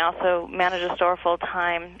company. I also manage a store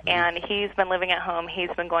full-time, and he's been living at home.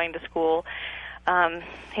 He's been going to school.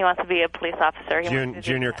 He wants to be a police officer.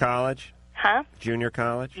 Junior college? Huh? Junior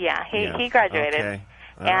college? Yeah, he graduated. Okay.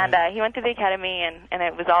 And he went to the academy, and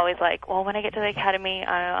it was always like, well, when I get to the academy,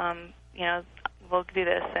 we'll do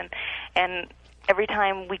this. And every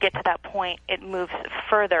time we get to that point, it moves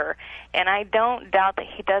further. And I don't doubt that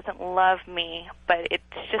he doesn't love me, but it's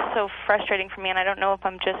just so frustrating for me, and I don't know if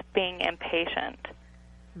I'm just being impatient.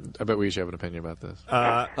 I bet we each have an opinion about this.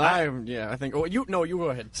 I think. Oh, you go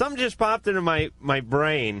ahead. Something just popped into my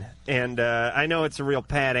brain, and I know it's a real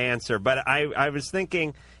pat answer, but I was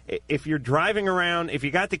thinking, if you're driving around, if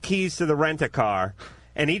you got the keys to the rent-a-car,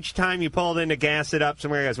 and each time you pulled in to gas it up,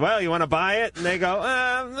 somebody goes, well, you want to buy it? And they go,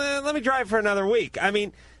 let me drive for another week. I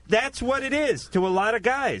mean, that's what it is to a lot of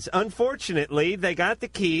guys. Unfortunately, they got the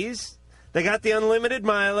keys, they got the unlimited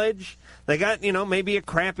mileage, they got, maybe a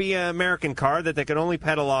crappy American car that they could only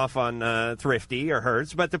pedal off on Thrifty or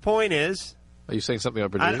Hertz. But the point is... Are you saying something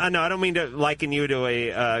about Brigitte? No, I don't mean to liken you to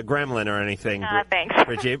a gremlin or anything, thanks.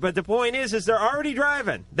 Brigitte. But the point is they're already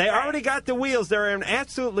driving. They already got the wheels. They're in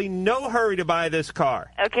absolutely no hurry to buy this car.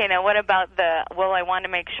 Okay, now what about I want to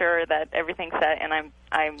make sure that everyththing's set and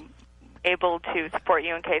I'm able to support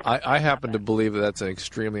you in case... I happen to believe that that's an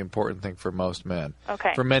extremely important thing for most men.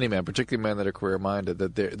 Okay. For many men, particularly men that are career-minded,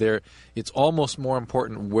 that it's almost more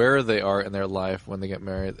important where they are in their life when they get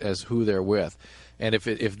married as who they're with. And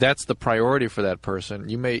if that's the priority for that person,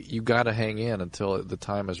 you got to hang in until the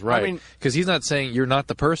time is right. Because he's not saying you're not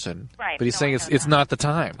the person, right? But he's saying it's not the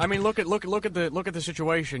time. I mean, look at the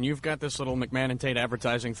situation. You've got this little McMahon and Tate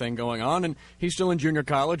advertising thing going on, and he's still in junior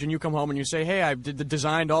college. And you come home and you say, "Hey, I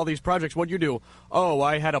designed all these projects. What'd you do?" "Oh,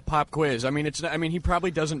 I had a pop quiz." I mean, he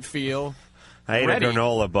probably doesn't feel. I ate ready. a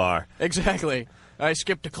granola bar. Exactly. I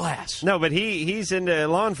skipped a class. No, but he's into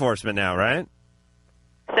law enforcement now, right?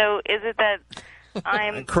 So is it that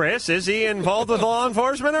I'm... Chris, is he involved with law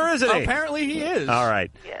enforcement or isn't he? Apparently he is. All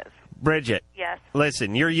right. Yes. Bridget. Yes.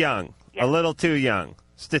 Listen, you're young. Yes. A little too young.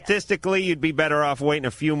 Statistically, you'd be better off waiting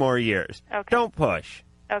a few more years. Okay. Don't push.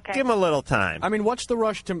 Okay. Give him a little time. I mean, what's the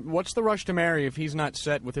rush to marry if he's not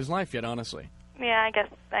set with his life yet, honestly? Yeah, I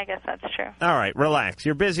guess that's true. All right, relax.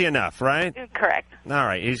 You're busy enough, right? Correct. All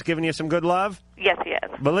right. He's giving you some good love? Yes, he is.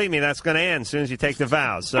 Believe me, that's going to end as soon as you take the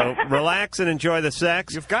vows. So relax and enjoy the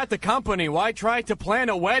sex. You've got the company. Why try to plan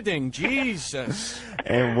a wedding? Jesus.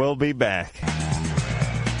 And we'll be back.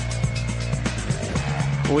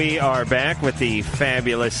 We are back with the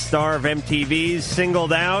fabulous star of MTV's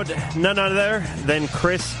Singled Out, none other than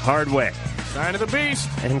Chris Hardwick. Sign of the beast.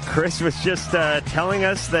 And Chris was just telling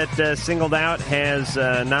us that Singled Out has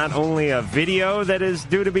not only a video that is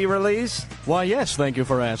due to be released. Why, yes, thank you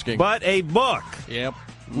for asking. But a book. Yep.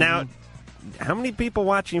 Now, how many people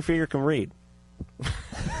watching you figure can read?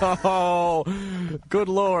 Oh, good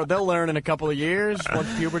Lord. They'll learn in a couple of years once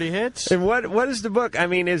puberty hits. And what is the book? I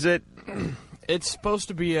mean, is it... It's supposed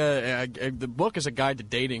to be the book is a guide to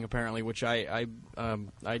dating, apparently, which I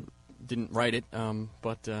didn't write it,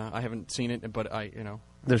 but I haven't seen it. But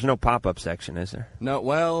There's no pop-up section, is there? No.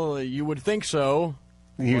 Well, you would think so.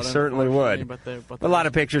 You certainly would. A lot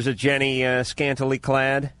of pictures of Jenny scantily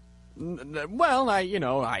clad. Well,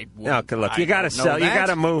 okay, look, you got to sell. You got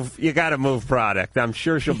to move. You got to move product. I'm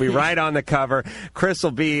sure she'll be right on the cover. Chris will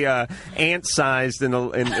be ant-sized he'll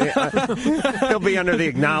be under the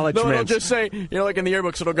acknowledgments. No, it'll just say, like in the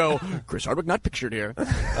yearbooks, it'll go, Chris Hardwick not pictured here.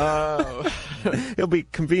 He'll be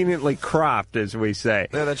conveniently cropped, as we say.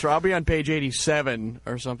 Yeah, that's right. I'll be on page 87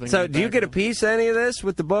 or something. So, do you get a piece of any of this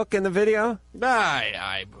with the book and the video?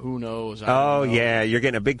 Who knows? Yeah, you're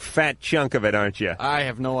getting a big fat chunk of it, aren't you? I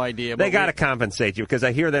have no idea. They got to compensate you because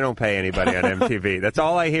I hear they don't pay anybody on MTV. That's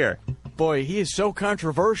all I hear. Boy, he is so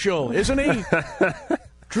controversial, isn't he?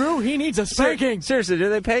 Drew, he needs a spanking. Seriously, do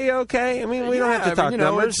they pay you okay? I mean, we don't have to talk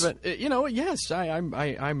numbers. But yes,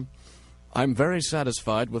 I'm very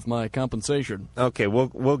satisfied with my compensation. Okay,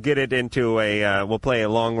 we'll get it into we'll play a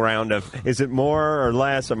long round of is it more or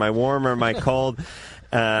less? Am I warm or am I cold?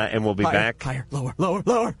 And we'll be back. Higher,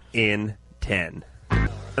 lower. In 10.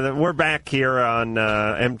 We're back here on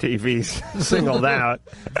MTV's Singled Out,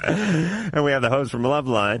 and we have the host from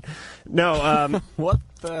Loveline. No,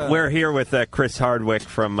 we're here with Chris Hardwick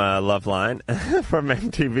from Loveline, from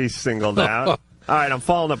MTV's Singled Out. All right, I'm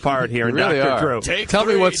falling apart here. You really Dr. Drew. Tell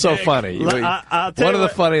me what's so funny. One of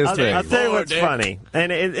the funniest things. I'll tell you what's funny.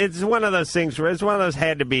 And it's one of those things where it's one of those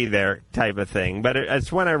had-to-be-there type of thing. But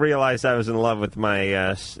it's when I realized I was in love with my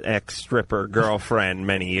ex-stripper girlfriend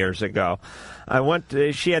many years ago.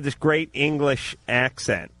 She had this great English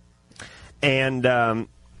accent. And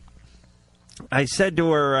I said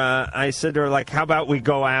to her, like, how about we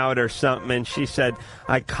go out or something? And she said,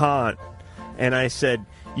 I can't. And I said,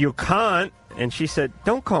 you can't? And she said,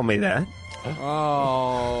 don't call me that.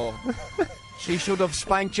 Oh. She should have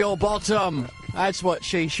spanked your bottom. That's what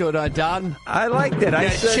she should have done. I liked it. I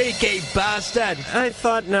said, cheeky bastard. I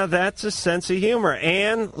thought, now that's a sense of humor.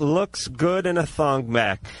 Anne looks good in a thong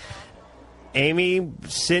back. Amy,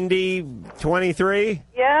 Cindy, 23?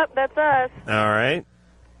 Yep, that's us. All right.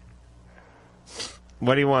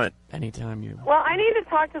 What do you want? Anytime you... Well, I need to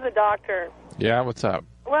talk to the doctor. Yeah, what's up?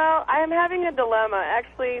 Well, I am having a dilemma.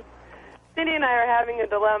 Actually, Cindy and I are having a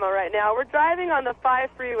dilemma right now. We're driving on the 5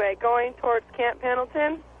 freeway going towards Camp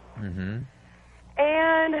Pendleton. Mm-hmm.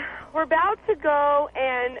 And we're about to go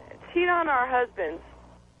and cheat on our husbands.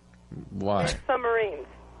 Why? With some Marines.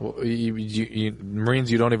 Well,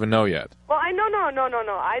 Marines you don't even know yet. Well,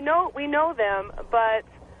 we know them, but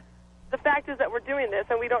the fact is that we're doing this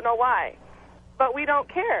and we don't know why. But we don't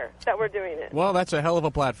care that we're doing it. Well, that's a hell of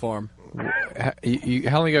a platform. How long have you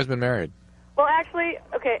guys been married? Well, actually,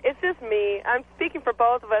 okay, it's just me. I'm speaking for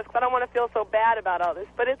both of us because I don't want to feel so bad about all this,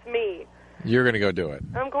 but it's me. You're going to go do it.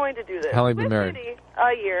 I'm going to do this. How long have you been married?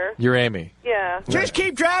 A year. You're Amy. Yeah. Just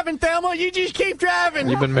keep driving, Thelma. You just keep driving.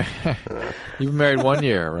 You've been married 1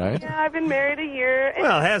 year, right? Yeah, I've been married a year.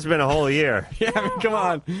 Well, it has been a whole year. Yeah, I mean, come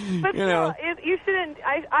on. But you shouldn't.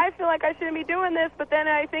 I feel like I shouldn't be doing this, but then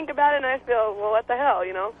I think about it and I feel, well, what the hell,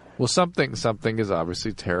 Well, something is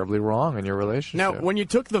obviously terribly wrong in your relationship. Now, when you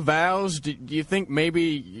took the vows, do you think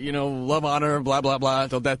maybe, love, honor, blah, blah, blah,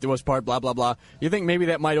 till death do us part, blah, blah, blah. You think maybe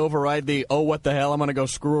that might override the, oh, what the hell, I'm going to go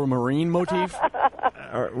screw a Marine motif?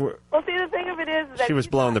 Well, see, the thing of it is that she was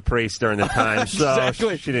blowing the priest during the time, so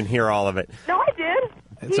Exactly. she didn't hear all of it. No, I did.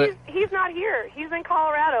 He's not here. He's in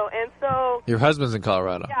Colorado, and so... Your husband's in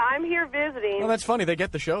Colorado. Yeah, I'm here visiting. Well, that's funny. They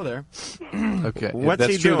get the show there. Okay. What's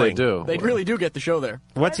that's he true, doing? They do. They really do get the show there.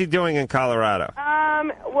 What's he doing in Colorado?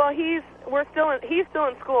 Well, he's still in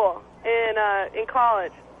school in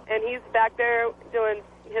college, and he's back there doing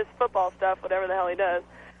his football stuff, whatever the hell he does.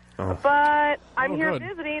 Oh. But I'm here good.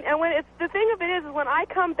 visiting, and the thing of it is when I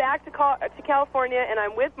come back to California and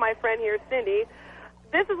I'm with my friend here, Cindy,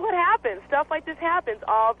 this is what happens. Stuff like this happens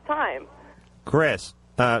all the time. Chris.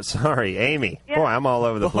 Sorry, Amy. Yeah. Boy, I'm all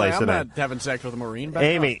over the place I'm tonight. not having sex with a Marine. Back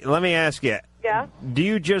Amy, let me ask you. Yeah? Do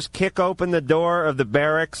you just kick open the door of the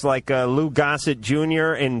barracks like Lou Gossett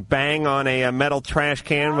Jr. and bang on a metal trash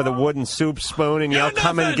can with a wooden soup spoon and yell,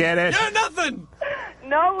 come and get it? You're nothing!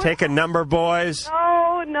 No. Take a number, boys?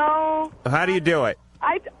 No, How do you do it?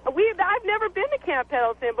 I've never been to Camp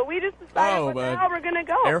Pendleton, but we just decided now we're going to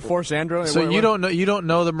go. Air Force Andrew. So you don't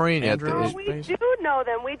know the Marine yet. No, we do know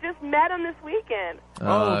them. We just met them this weekend.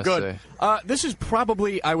 Oh, good. This is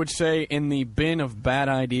probably, I would say, in the bin of bad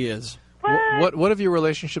ideas. What have your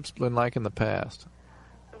relationships been like in the past?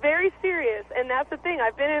 Very serious, and that's the thing.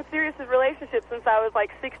 I've been in serious relationships since I was like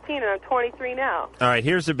 16, and I'm 23 now. All right,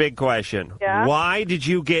 here's a big question. Yeah? Why did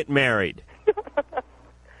you get married?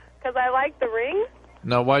 Because I like the ring.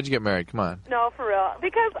 No, why'd you get married? Come on. No, for real.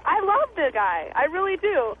 Because I love the guy. I really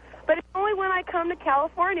do. But it's only when I come to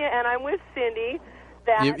California and I'm with Cindy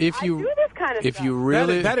that I do this kind of stuff. If you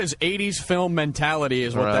really... That is 80s film mentality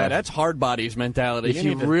is what that's hard bodies mentality. If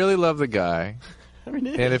you really love the guy, and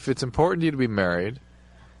if it's important to you to be married,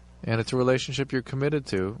 and it's a relationship you're committed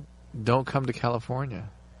to, don't come to California.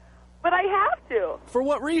 But I have to. For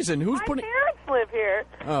what reason? My parents live here.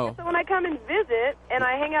 Oh. So when I come and visit and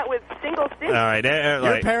I hang out with single Cindy. All right.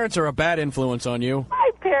 Your parents are a bad influence on you. My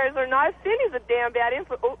parents are not. Cindy's a damn bad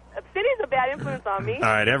influence. Oh, Cindy's a bad influence on me. All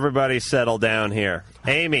right, everybody settle down here.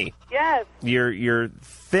 Amy. Yes. You're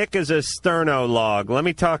thick as a sterno log. Let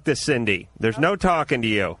me talk to Cindy. There's no talking to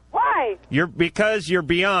you. Why? Because you're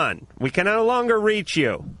beyond. We can no longer reach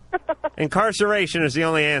you. Incarceration is the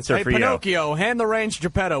only answer for Pinocchio, hand the reins to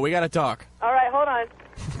Geppetto. We got to talk. All right, hold on.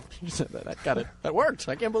 You said that. Got it. That worked.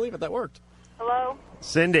 I can't believe it. That worked. Hello?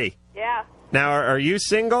 Cindy. Yeah. Now, are you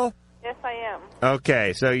single? Yes, I am.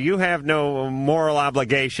 Okay, so you have no moral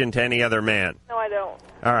obligation to any other man. No, I don't.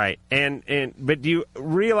 All right, but do you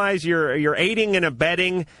realize you're aiding and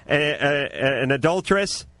abetting an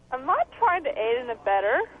adulteress? I'm not trying to aid and abet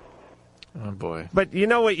her. Oh, boy. But you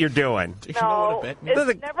know what you're doing. No, it's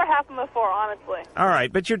never happened before, honestly. All right,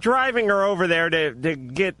 but you're driving her over there to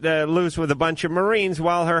get loose with a bunch of Marines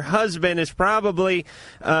while her husband is probably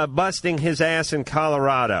busting his ass in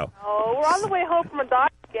Colorado. Oh, we're on the way home from a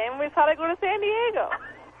Dodgers game. We thought I'd go to San Diego.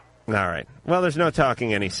 All right. Well, there's no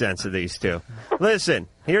talking any sense of these two. Listen,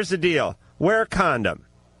 here's the deal. Wear a condom.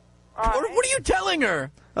 Right. What are you telling her?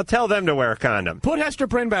 I'll tell them to wear a condom. Put Hester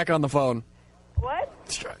Prynne back on the phone. What?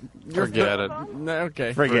 Forget it.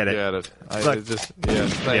 Okay. Forget it. Yes,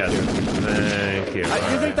 thank you. Thank you.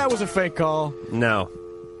 You think that was a fake call? No.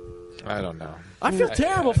 I don't know. I feel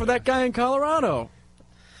terrible for that guy in Colorado.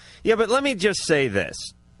 Yeah, but let me just say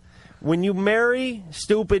this. When you marry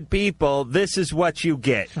stupid people, this is what you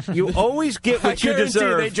get. You always get what you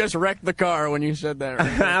deserve. They just wrecked the car when you said that.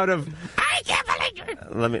 Out of... I can't believe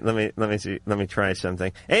it. Let me see. Let me try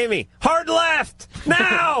something. Amy, hard left!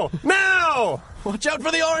 Now! Now! Watch out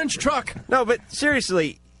for the orange truck! No, but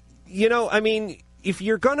seriously, if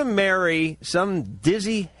you're going to marry some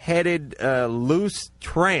dizzy-headed, loose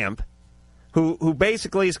tramp who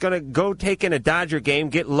basically is going to go take in a Dodger game,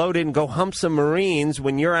 get loaded, and go hump some Marines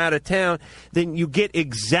when you're out of town, then you get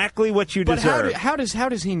exactly what you deserve. But how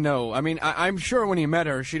does he know? I mean, I'm sure when he met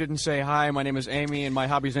her, she didn't say, "Hi, my name is Amy, and my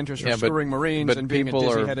hobby's interest are screwing Marines and being a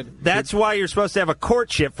dizzy-headed." That's why you're supposed to have a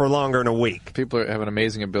courtship for longer than a week. People have an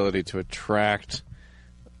amazing ability to attract.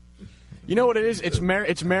 You know what it is? It's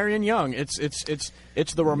Marion Young. It's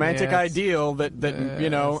the romantic ideal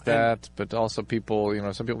that but also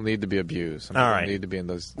people, some people need to be abused. Some people need to be in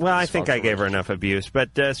those. Well, I think I gave her enough abuse.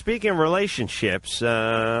 But speaking of relationships,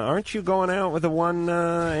 aren't you going out with the one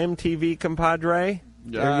MTV compadre?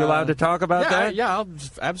 Are you allowed to talk about that? Yeah,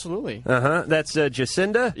 absolutely. That's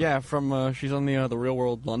Jacinda? Yeah, from she's on the Real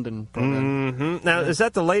World London program. Mm-hmm. Now, is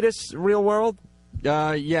that the latest Real World?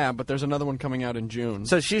 Yeah, but there's another one coming out in June.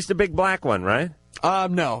 So she's the big black one, right?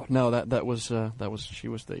 No, that was she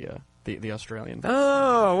was the Australian.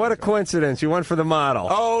 Oh, what a coincidence! You went for the model.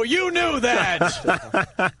 Oh, you knew that,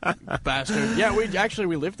 bastard. Yeah, we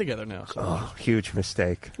live together now. So. Oh, huge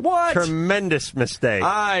mistake. What? Tremendous mistake.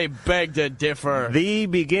 I beg to differ. The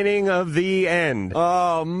beginning of the end.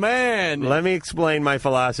 Oh man. Let me explain my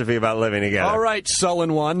philosophy about living together. All right,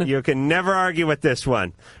 sullen one. You can never argue with this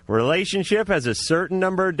one. Relationship has a certain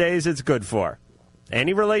number of days it's good for.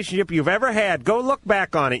 Any relationship you've ever had, go look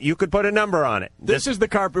back on it. You could put a number on it. This is the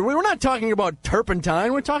carpet. We're not talking about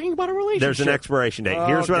turpentine. We're talking about a relationship. There's an expiration date.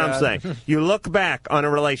 Here's what I'm saying. You look back on a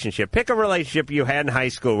relationship. Pick a relationship you had in high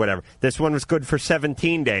school, whatever. This one was good for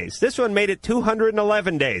 17 days. This one made it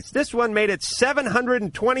 211 days. This one made it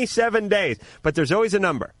 727 days. But there's always a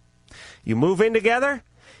number. You move in together,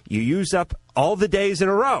 you use up all the days in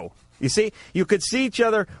a row. You see, you could see each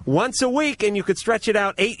other once a week, and you could stretch it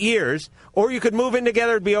out 8 years, or you could move in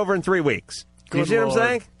together and be over in 3 weeks. You see what I'm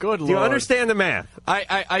saying? Good Do you Lord. understand the math?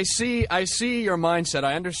 I see your mindset.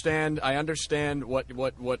 I understand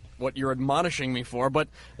what you're admonishing me for, but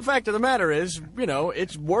the fact of the matter is,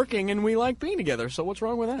 it's working and we like being together, so what's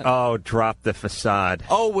wrong with that? Oh, drop the facade.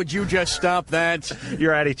 Oh, would you just stop that?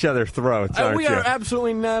 You're at each other's throats, aren't we you? are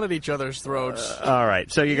absolutely not at each other's throats. All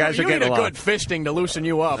right, so you guys are getting need a along. good fisting to loosen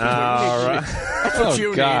you up. All right. That's what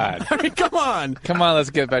you God. need. I mean, come on. Come on, let's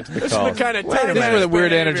get back to the This call. is the kind of This is where the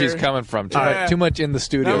weird energy is coming from. Too much in the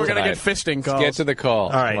studio Now we're tonight. get fisting calls. Let's get to the call.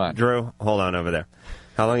 All right, Drew, hold on over there.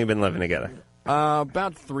 How long have you been living together?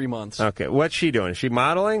 About 3 months. Okay, what's she doing? Is she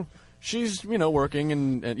modeling? She's, working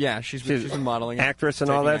and yeah, she's been modeling. Actress and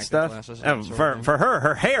all that stuff? For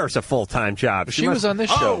her hair's a full-time job. She was on this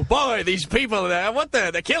show. Oh, boy, these people,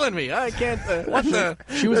 they're killing me. I can't, what the?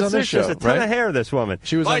 She was on this show, She has a ton of hair, this woman.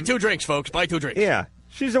 She was Buy 2 drinks, folks. Buy 2 drinks. Yeah.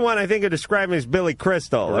 She's the one I think of describing as Billy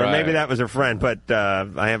Crystal, or Right. maybe that was her friend, but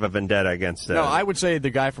I have a vendetta against No, I would say the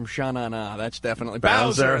guy from Sha-Na-Na. That's definitely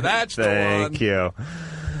Bowser. That's the one. Thank you.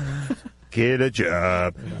 Get a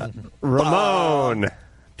job. Ramon,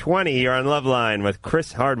 20, you're on Loveline with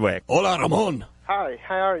Chris Hardwick. Hola, Ramon. Hi,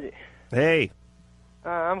 how are you? Hey.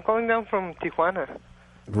 I'm calling down from Tijuana.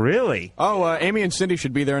 Really? Oh, Amy and Cindy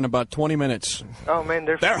should be there in about 20 minutes. Oh, man,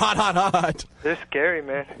 they're hot. They're scary,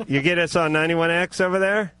 man. You get us on 91X over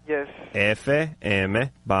there? Yes. FM,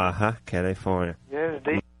 Baja California. Yes,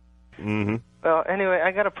 they... Mm-hmm. Well, anyway,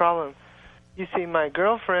 I got a problem. You see, my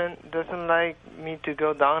girlfriend doesn't like me to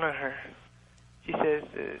go down on her. She says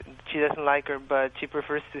she doesn't like her, but she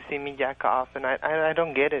prefers to see me jack off, and I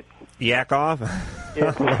don't get it. Yak off?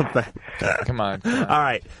 Yes. I love that. Come on. All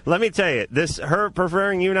right, let me tell you, her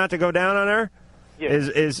preferring you not to go down on her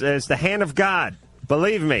is the hand of God.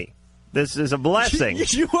 Believe me, this is a blessing.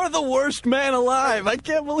 You are the worst man alive. I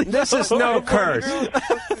can't believe This is no curse.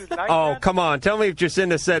 Oh, come on. Tell me if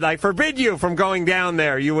Jacinda said, I forbid you from going down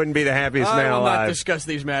there. You wouldn't be the happiest man I will alive. not discuss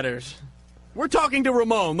these matters. We're talking to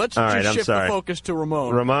Ramon. Let's All right, just I'm shift sorry. the focus to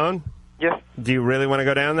Ramon. Ramon? Yes. Do you really want to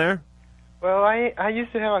go down there? Well, I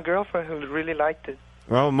used to have a girlfriend who really liked it,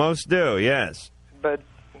 Well, most do, yes. but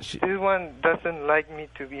this one doesn't like me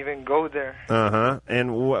to even go there. Uh-huh.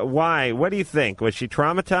 And why? What do you think? Was she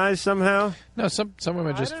traumatized somehow? No, some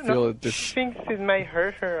women just I don't feel know. that this. She thinks it might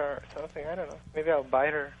hurt her or something. I don't know. Maybe I'll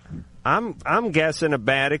bite her. I'm guessing a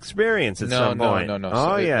bad experience at some point. No.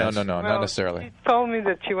 Oh, yes. No, Well, not necessarily. She told me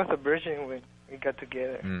that she was a virgin when we got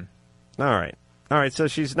together. All right, so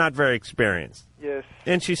she's not very experienced. Yes.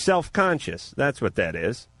 And she's self-conscious. That's what that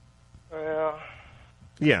is. Well,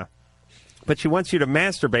 Yeah. But she wants you to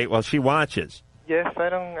masturbate while she watches. yes, I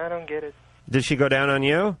don't get it. Did she go down on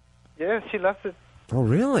you? Yes, she loves it. Oh,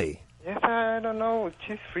 really? Yes, I don't know.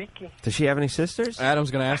 She's freaky. Does she have any sisters? Adam's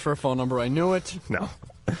going to ask for a phone number. I knew it. No.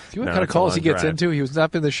 See what kind of calls he gets into? He was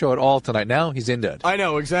not in the show at all tonight. Now he's into it. I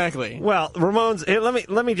know, exactly. Well, Ramon's.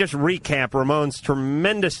 Let me just recap Ramon's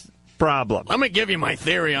tremendous problem. Let me give you my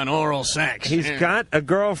theory on oral sex. He's got a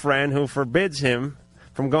girlfriend who forbids him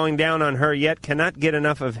from going down on her, yet cannot get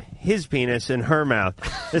enough of his penis in her mouth.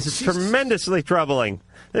 This is tremendously troubling.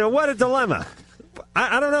 You know, what a dilemma.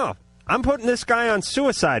 I don't know. I'm putting this guy on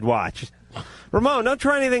suicide watch. Ramon, don't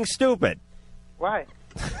try anything stupid. Why?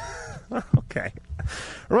 Okay.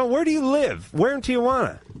 Ramon, where do you live? Where in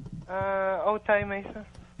Tijuana? Otay Mesa.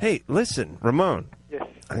 Hey, listen, Ramon. Yes.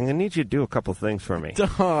 I'm going to need you to do a couple things for me.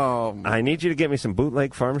 Oh, I need you to get me some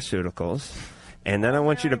bootleg pharmaceuticals, and then I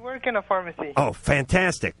want you I to... work in a pharmacy. Oh,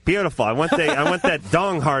 fantastic. Beautiful. I want that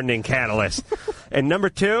dong hardening catalyst. And number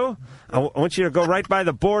 2, I want you to go right by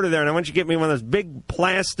the border there, and I want you to get me one of those big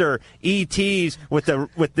plaster ETs with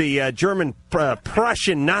the German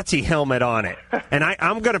Prussian Nazi helmet on it. And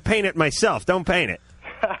I'm going to paint it myself. Don't paint it.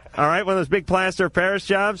 All right? One of those big plaster Paris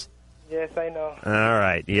jobs? Yes, I know. All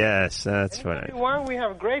right. Yes, that's what If you want, we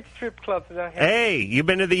have great strip clubs down here. Hey, you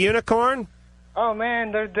been to the Unicorn? Oh,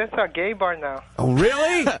 man, there's a gay bar now. Oh,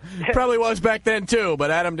 really? probably was back then, too,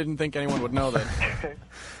 but Adam didn't think anyone would know that.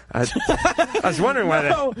 I was wondering why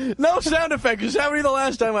that... No sound effects. Just happened the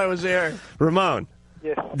last time I was here. Ramon.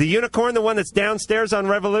 Yes. The Unicorn, the one that's downstairs on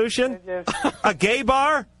Revolution? Yes. A gay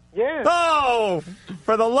bar? Yes. Oh,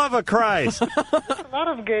 for the love of Christ. A lot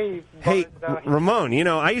of gay bars Hey, down here. Ramon, you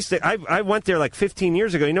know, I went there like 15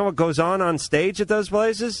 years ago. You know what goes on stage at those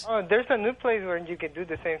places? Oh, there's a new place where you can do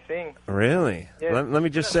the same thing. Really? Yes. Let me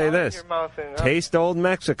just say this. Your mouth and, Taste Old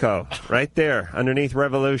Mexico, right there, underneath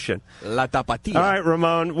Revolution. La Tapatía. All right,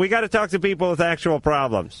 Ramon, we got to talk to people with actual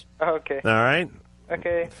problems. Okay. All right?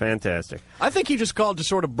 Okay. Fantastic. I think he just called to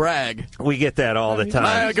sort of brag. We get that all the time.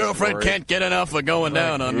 My girlfriend can't get enough of going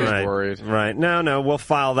down on me. Right. No, we'll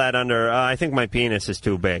file that under, I think my penis is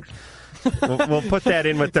too big. We'll put that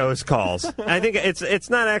in with those calls. I think it's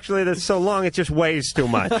not actually that it's so long, it just weighs too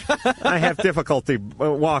much. I have difficulty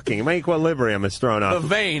walking. My equilibrium is thrown off. The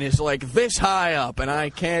vein is like this high up, and I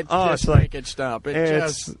can't make it stop.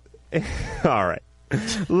 All right.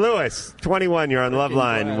 Lewis, 21, you're on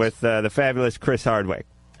Loveline with the fabulous Chris Hardwick.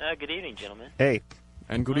 Good evening, gentlemen. Hey.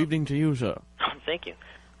 And good evening to you, sir. Thank you.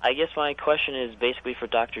 I guess my question is basically for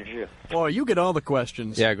Dr. Drew. Boy, you get all the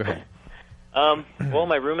questions. Yeah, go ahead. Well,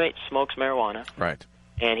 my roommate smokes marijuana. Right.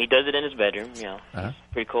 And he does it in his bedroom, He's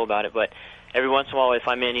pretty cool about it. But every once in a while, if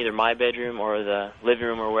I'm in either my bedroom or the living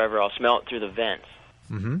room or wherever, I'll smell it through the vents.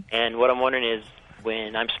 Mm-hmm. And what I'm wondering is,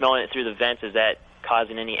 when I'm smelling it through the vents, is that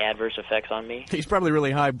causing any adverse effects on me? He's probably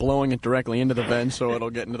really high, blowing it directly into the vent, so it'll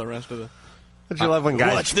get into the rest of the... Don't you love when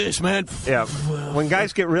guys... Watch this, man. Yeah. When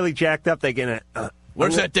guys get really jacked up, they get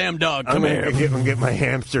where's that damn dog? Come here. I'm going to get my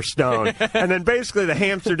hamster stoned. And then basically the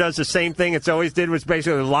hamster does the same thing it's always did, was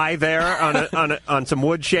basically lie there on some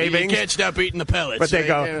wood shavings. You can't stop eating the pellets. But they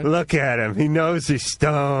go, look at him. He knows he's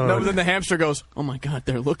stoned. No, but then the hamster goes, oh, my God,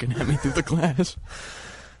 they're looking at me through the glass.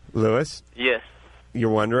 Lewis? Yes.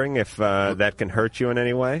 You're wondering if that can hurt you in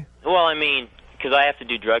any way? Well, I mean, because I have to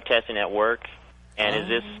do drug testing at work, and is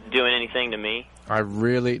this doing anything to me? I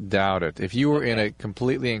really doubt it. If you were in a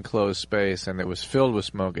completely enclosed space and it was filled with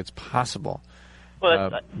smoke, it's possible.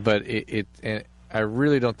 Well, but I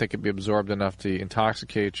really don't think it'd be absorbed enough to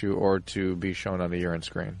intoxicate you or to be shown on a urine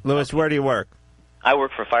screen. Lewis, where do you work? I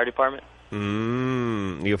work for a fire department.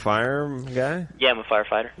 You a fire guy? Yeah, I'm a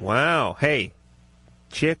firefighter. Wow. Hey,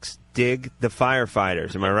 chicks dig the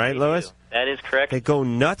firefighters. Am I right, Lewis? That is correct. They go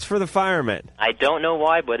nuts for the firemen. I don't know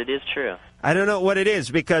why, but it is true. I don't know what it is,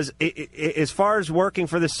 because as far as working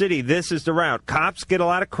for the city, this is the route. Cops get a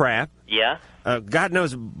lot of crap. Yeah. God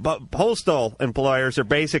knows, postal employers are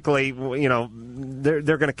basically, they're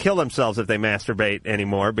going to kill themselves if they masturbate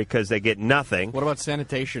anymore because they get nothing. What about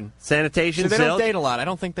sanitation? Sanitation, they don't date a lot. I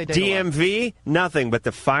don't think they date a lot. DMV, nothing, but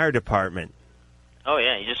the fire department. Oh,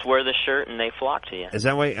 yeah. You just wear the shirt and they flock to you. Is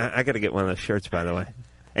that way? I got to get one of those shirts, by the way.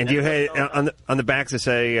 And do you have on the backs that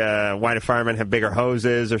say why do firemen have bigger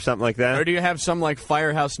hoses or something like that? Or do you have some like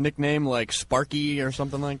firehouse nickname like Sparky or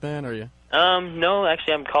something like that? Or you? No,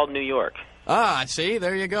 actually, I'm called New York. Ah, see,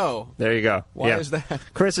 there you go. There you go. Why is that?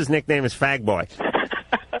 Chris's nickname is Fag Boy.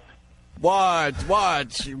 What? All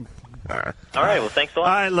right. Well, thanks a lot.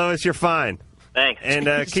 All right, Lois, you're fine. Thanks.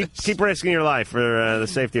 And keep risking your life for the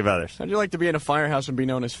safety of others. How'd you like to be in a firehouse and be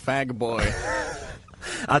known as Fag Boy?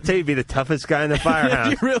 I'll tell you, be the toughest guy in the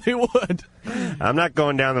firehouse. You really would. I'm not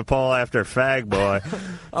going down the pole after Fag Boy.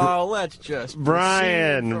 Oh, let's just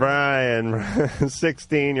Brian,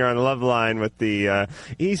 16, you're on Loveline with the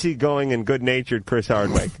easygoing and good-natured Chris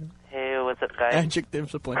Hardwick. Hey, what's up, guys?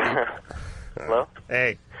 Adjectives aplenty. Hello?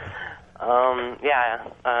 Hey. Just want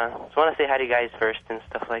to say hi to you guys first and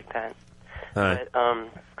stuff like that. Hi. But,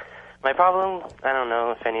 my problem, I don't know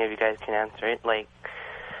if any of you guys can answer it. Like,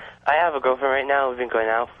 I have a girlfriend right now. We've been going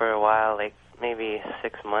out for a while, like maybe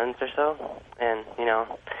 6 months or so. And,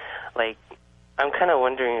 like, I'm kind of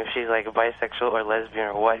wondering if she's, like, bisexual or lesbian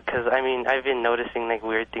or what. Because, I mean, I've been noticing, like,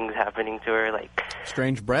 weird things happening to her, like...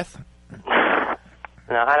 Strange breath? No,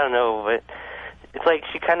 I don't know, but it's like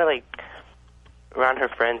she kind of, like, around her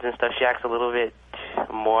friends and stuff, she acts a little bit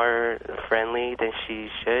more friendly than she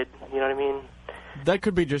should. You know what I mean? That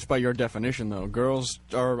could be just by your definition, though. Girls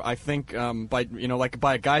are, I think, by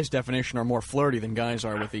a guy's definition, are more flirty than guys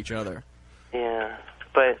are with each other. Yeah,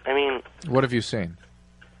 but, I mean... What have you seen?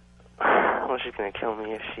 Well, she's going to kill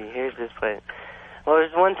me if she hears this, but... Well,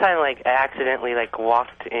 there's one time, like, I accidentally, like,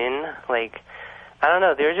 walked in, like... I don't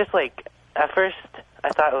know, they were just, like... At first, I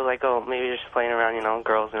thought it was like, oh, maybe they're just playing around,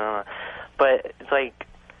 girls, But it's like...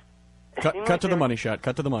 Cut to the money shot.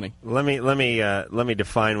 Cut to the money. Let me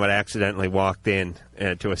define what accidentally walked in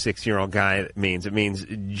to a 6-year-old guy means. It means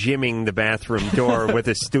jimming the bathroom door with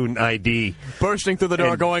a student ID. Bursting through the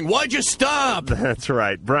door going, why'd you stop? That's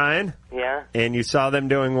right. Brian? Yeah? And you saw them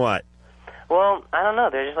doing what? Well, I don't know.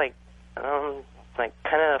 They're just like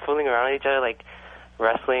kind of fooling around with each other, like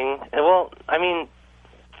wrestling. And, well, I mean,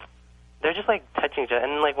 they're just like touching each other.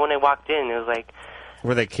 And like when they walked in, it was like...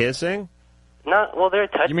 Were they kissing? Not, well, they're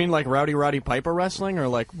touching. You mean like Rowdy Roddy Piper wrestling, or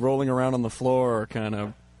like rolling around on the floor, or kind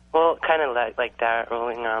of? Well, kind of like that,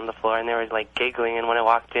 rolling around the floor, and they were like giggling. And when I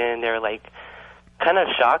walked in, they were like kind of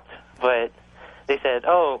shocked, but they said,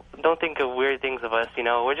 "Oh, don't think of weird things of us.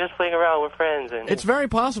 We're just playing around. We're friends." And it's very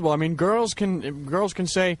possible. I mean, girls can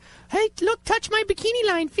say, "Hey, look, touch my bikini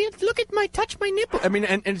line. Touch my nipple." I mean,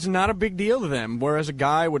 and it's not a big deal to them. Whereas a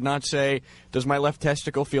guy would not say, "Does my left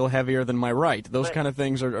testicle feel heavier than my right?" Those kind of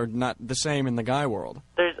things are not the same in the guy world.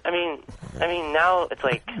 I mean, I mean, now it's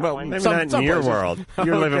like... Well, maybe not in your world.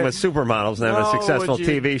 You're living with supermodels and have a successful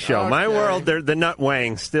TV show. My world, the nut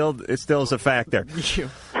weighing it still is a factor.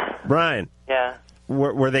 Brian. Yeah.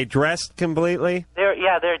 Were they dressed completely?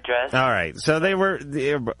 They're dressed. All right. So they were...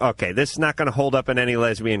 Okay, this is not going to hold up in any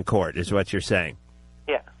lesbian court, is what you're saying.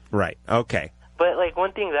 Yeah. Right. Okay. But, like,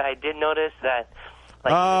 one thing that I did notice that...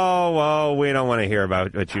 Like, we don't want to hear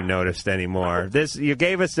about what you noticed anymore. You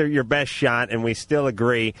gave us your best shot, and we still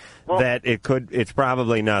agree that it's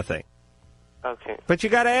probably nothing. Okay. But you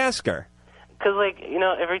got to ask her. Because, like,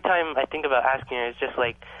 every time I think about asking her, it's just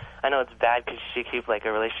like, I know it's bad because she keeps, like,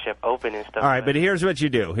 a relationship open and stuff. All right, but here's what you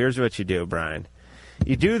do, Brian.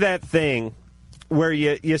 You do that thing where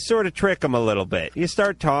you sort of trick them a little bit. You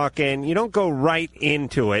start talking. You don't go right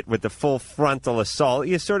into it with the full frontal assault.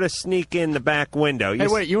 You sort of sneak in the back window. Hey,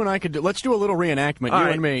 wait, you and I let's do a little reenactment,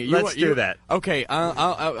 you and me. Let's do that. Okay,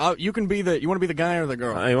 you can be you want to be the guy or the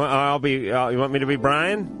girl? You want me to be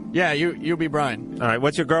Brian? Yeah, you be Brian. All right,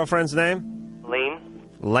 what's your girlfriend's name? Lane.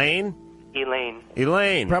 Lane?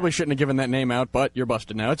 Elaine. Probably shouldn't have given that name out, but you're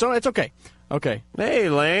busted now. It's okay. Okay. Hey,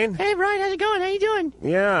 Lane. Hey, Brian, how's it going? How you doing?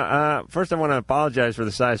 Yeah, first I want to apologize for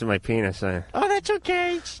the size of my penis. Oh, that's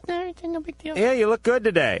okay. It's no big deal. Yeah, you look good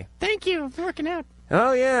today. Thank you. I'm working out.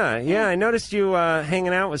 Oh, yeah. I noticed you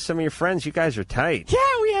hanging out with some of your friends. You guys are tight.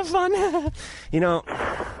 Yeah, we have fun. I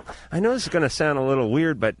know this is going to sound a little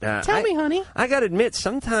weird, but... Tell me, honey. I got to admit,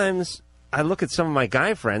 sometimes I look at some of my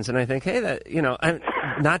guy friends and I think, hey, I'm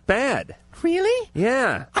not bad. Really?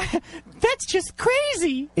 Yeah. That's just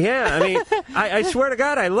crazy. Yeah, I mean, I swear to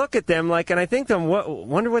God, I look at them and I think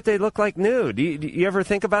wonder what they look like nude. Do you ever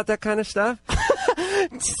think about that kind of stuff?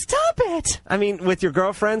 Stop it. I mean, with your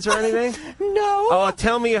girlfriends or anything? No. Oh,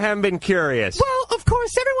 tell me you haven't been curious. Well, of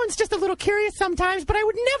course, everyone's just a little curious sometimes, but I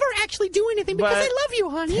would never actually do anything because I love you,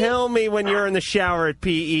 honey. Tell me when you're in the shower at PE,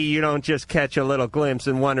 you don't just catch a little glimpse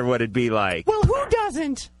and wonder what it'd be like. Well, who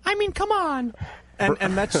doesn't? I mean, come on.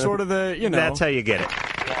 And that's sort of the, That's how you get it.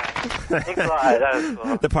 Thanks a lot. That was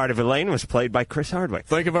cool. The part of Elaine was played by Chris Hardwick.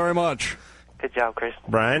 Thank you very much. Good job, Chris.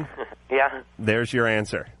 Brian? Yeah? There's your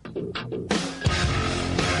answer.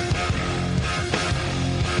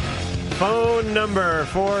 Phone number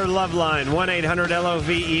for Loveline,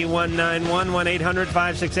 1-800-LOVE-191,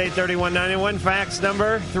 1-800-568-3191. Fax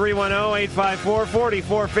number,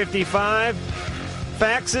 310-854-4455.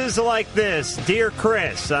 Faxes like this. Dear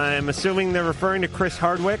Chris, I'm assuming they're referring to Chris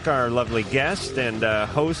Hardwick, our lovely guest and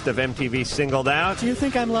host of MTV Singled Out. Do you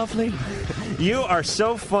think I'm lovely? You are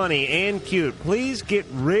so funny and cute. Please get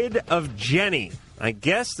rid of Jenny. I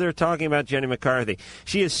guess they're talking about Jenny McCarthy.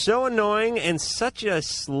 She is so annoying and such a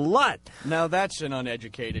slut. Now, that's an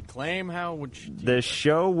uneducated claim. How would you... The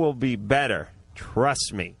show will be better.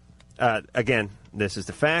 Trust me. Again, this is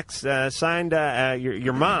the fax. Signed,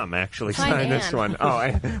 your mom actually signed this one.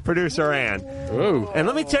 Oh, producer Ann. Ooh. And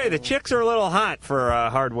let me tell you, the chicks are a little hot for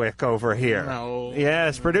Hardwick over here. No.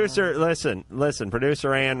 Yes, producer, listen,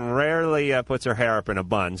 producer Ann rarely puts her hair up in a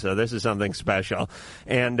bun, so this is something special.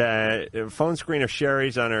 And phone screen of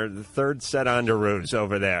Sherry's on her third set of underoos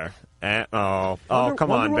over there.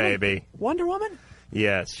 Come on, baby. Wonder Woman?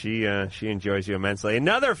 Yes, she enjoys you immensely.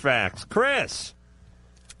 Another fax, Chris.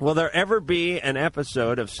 Will there ever be an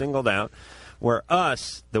episode of Singled Out where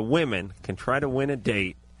us, the women, can try to win a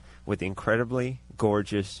date with the incredibly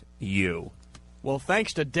gorgeous you? Well,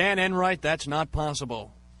 thanks to Dan Enright, that's not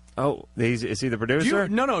possible. Oh, is he the producer?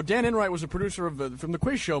 No. Dan Enright was a producer from the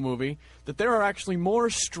Quiz Show movie. That there are actually more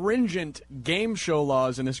stringent game show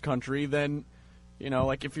laws in this country than,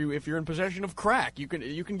 like if you're in possession of crack, you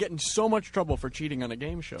can get in so much trouble for cheating on a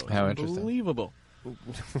game show. It's How interesting. Unbelievable.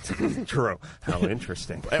 True. How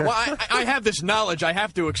interesting. Well, I have this knowledge. I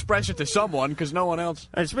have to express it to someone because no one else.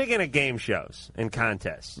 Speaking of game shows and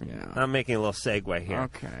contests, I'm making a little segue here.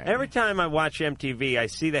 Okay. Every time I watch MTV, I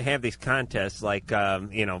see they have these contests like,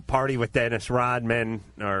 Party with Dennis Rodman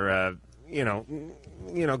or,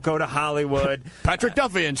 Go to Hollywood. Patrick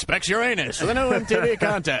Duffy inspects your anus for the new MTV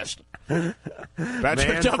contest.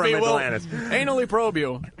 Patrick Duffy will anally probe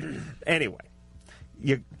you. Anyway.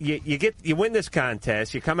 You win this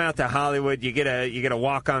contest. You come out to Hollywood. You get a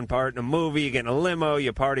walk-on part in a movie. You get in a limo.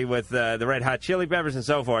 You party with the Red Hot Chili Peppers and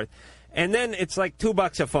so forth. And then it's like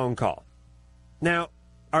 $2 a phone call. Now,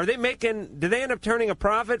 do they end up turning a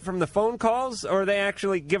profit from the phone calls, or are they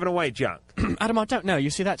actually giving away junk? Adam, I don't know. You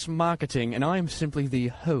see, that's marketing, and I'm simply the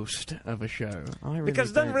host of a show. Because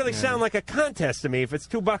it doesn't really sound like a contest to me. If it's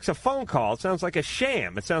 $2 a phone call, it sounds like a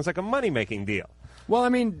sham. It sounds like a money-making deal. Well, I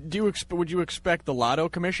mean, would you expect the Lotto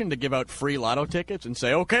Commission to give out free Lotto tickets and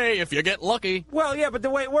say, okay, if you get lucky? Well, yeah, but the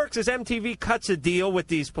way it works is MTV cuts a deal with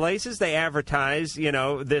these places. They advertise,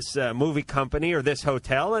 this movie company or this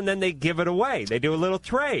hotel, and then they give it away. They do a little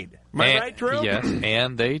trade. Am I right, Drew? Yes,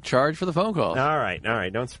 and they charge for the phone calls. All right.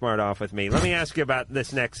 Don't smart off with me. Let me ask you about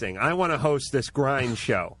this next thing. I want to host this grind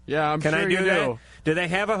show. Yeah, Can sure I do you that? do. Do they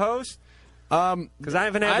have a host? Because I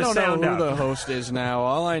haven't had I the don't sound know who out. the host is now.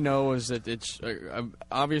 All I know is that it's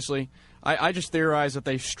obviously. I just theorize that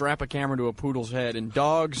they strap a camera to a poodle's head, and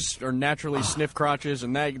dogs are naturally sniff crotches,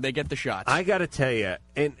 and they get the shots. I got to tell you,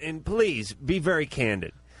 and please be very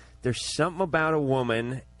candid. There's something about a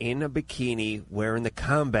woman in a bikini wearing the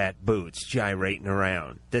combat boots gyrating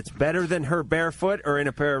around that's better than her barefoot or in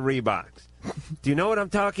a pair of Reeboks. Do you know what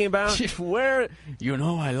I'm talking about? Where?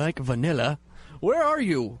 I like vanilla. Where are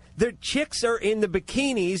you? The chicks are in the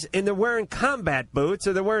bikinis, and they're wearing combat boots,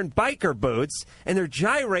 or they're wearing biker boots, and they're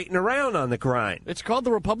gyrating around on the grind. It's called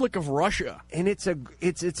the Republic of Russia. And it's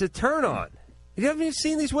a turn-on. Haven't you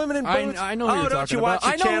seen these women in boots? I know who you're don't talking you watch about. the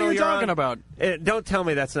I know channel who you're on? talking about. Don't tell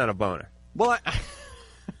me that's not a boner. Well,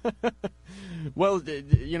 well, All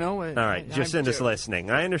right, Jacinda's listening.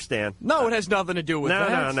 I understand. No, it has nothing to do with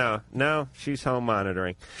that. No. She's home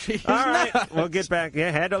monitoring. She's All right, not. we'll get back. You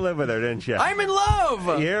had to live with her, didn't you? I'm in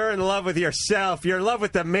love. You're in love with yourself. You're in love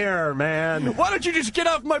with the mirror, man. Why don't you just get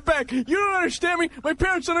off my back? You don't understand me. My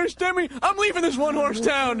parents don't understand me. I'm leaving this one-horse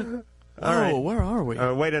town. All right. Where are we?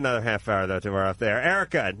 Wait another half hour, though, till we're off there.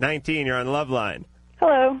 Erica, 19, you're on Loveline.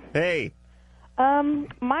 Hello. Hey.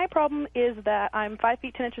 My problem is that I'm 5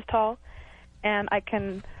 feet 10 inches tall, and I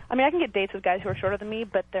can get dates with guys who are shorter than me,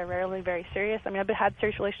 but they're rarely very serious. I mean, I've had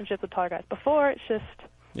serious relationships with taller guys before. It's just...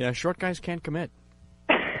 Yeah, short guys can't commit.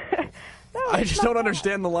 I just don't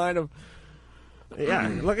understand the line of... Yeah,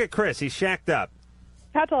 look at Chris. He's shacked up.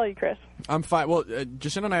 How tall are you, Chris? I'm 5. Well,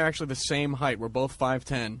 Jacinda and I are actually the same height. We're both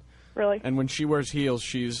 5'10". Really? And when she wears heels,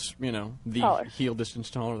 she's, the Taller. heel distance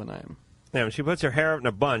taller than I am. Yeah, when she puts her hair up in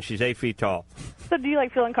a bun, she's 8 feet tall. So do you,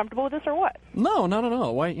 feel uncomfortable with this or what? No.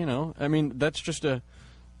 Why, I mean, that's just a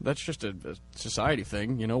society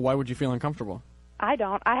thing, Why would you feel uncomfortable? I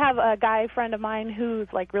don't. I have a guy friend of mine who's,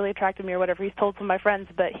 really attracted me or whatever. He's told some of my friends,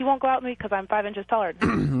 but he won't go out with me because I'm 5 inches taller.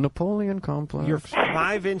 Napoleon complex. You're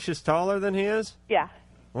 5 inches taller than he is? Yeah.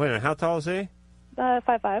 Wait a minute, how tall is he?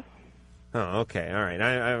 5'5". Oh, okay, all right.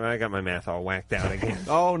 I got my math all whacked out again.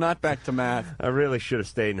 Oh, not back to math. I really should have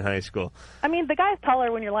stayed in high school. I mean, the guy's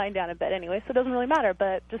taller when you're lying down in bed anyway, so it doesn't really matter,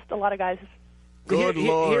 but just a lot of guys... Good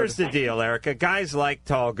Lord. Here's the deal, Erica. Guys like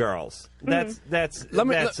tall girls. That's it.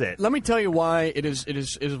 Let me tell you why it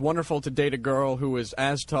is wonderful to date a girl who is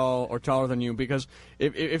as tall or taller than you. Because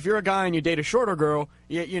if you're a guy and you date a shorter girl,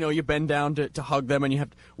 you bend down to hug them, and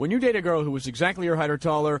when you date a girl who is exactly your height or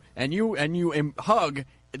taller, and you hug,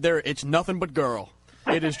 it's nothing but girl.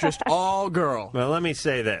 It is just all girl. Well, let me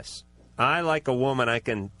say this. I like a woman I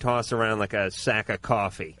can toss around like a sack of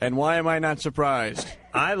coffee. And why am I not surprised?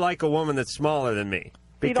 I like a woman that's smaller than me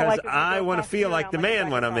because I want to feel like the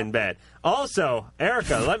man when I'm in bed. Also,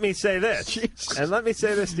 Erica, let me say this. And let me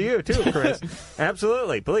say this to you, too, Chris.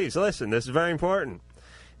 Absolutely. Please, listen. This is very important.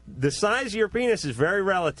 The size of your penis is very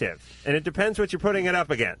relative, and it depends what you're putting it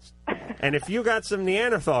up against. And if you got some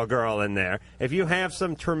Neanderthal girl in there, if you have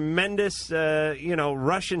some tremendous,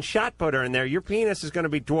 Russian shot putter in there, your penis is going to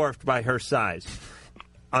be dwarfed by her size.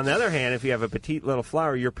 On the other hand, if you have a petite little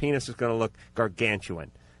flower, your penis is going to look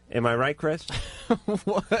gargantuan. Am I right, Chris?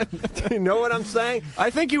 What? Do you know what I'm saying? I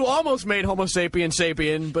think you almost made Homo sapien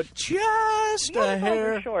sapien, but just a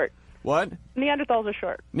hair. Are short. What? Neanderthals are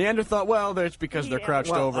short. Neanderthal, well, that's because they're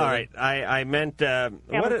crouched over. All right, I meant...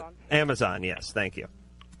 Amazon. Amazon, yes, thank you.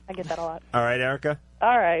 I get that a lot. All right, Erica?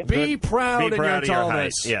 All right. Be proud of your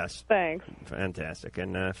tallness. Height. Yes. Thanks. Fantastic.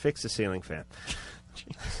 And fix the ceiling fan.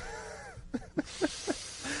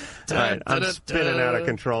 All right, I'm spinning out of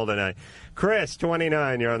control tonight. Chris,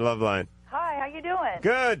 29, you're on Loveline. Hi, how you doing?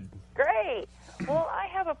 Good. Great. Well, I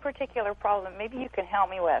have a particular problem maybe you can help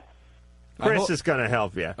me with. Chris is going to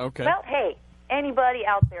help you. Okay. Well, hey, anybody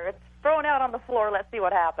out there, it's thrown out on the floor. Let's see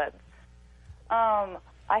what happens.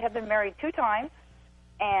 I have been married 2 times,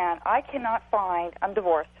 and I cannot find, I'm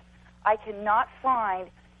divorced, I cannot find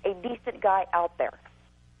a decent guy out there.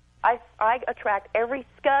 I attract every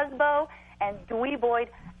scuzzbo and dweeboid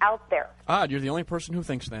out there. Odd, you're the only person who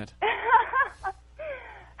thinks that.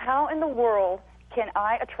 How in the world can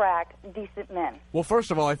I attract decent men? Well, first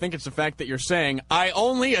of all, I think it's the fact that you're saying, I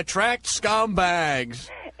only attract scumbags.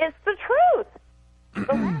 It's the truth.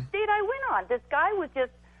 The last date I went on, this guy was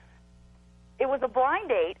just, it was a blind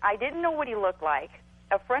date. I didn't know what he looked like.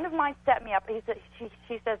 A friend of mine set me up. He said,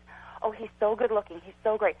 she says, Oh, he's so good looking. He's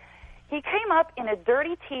so great. He came up in a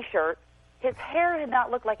dirty T-shirt. His hair had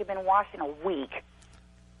not looked like it had been washed in a week.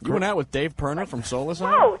 You went out with Dave Perner from Soul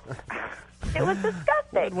Asylum? Gross. It was disgusting.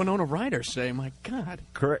 What did Winona Ryder say? My God.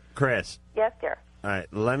 Chris. Yes, dear. All right,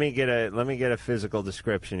 let me get a physical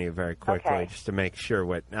description of you very quickly, Okay. just to make sure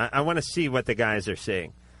what I want to see what the guys are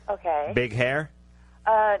seeing. Okay. Big hair?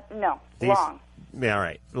 No. These- Long. Yeah, all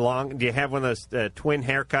right. Long. Do you have one of those twin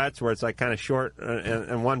haircuts where it's like kind of short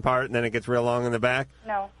in one part and then it gets real long in the back?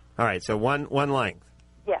 No. All right, so one length.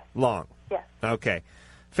 Yes. Long. Yes. Okay.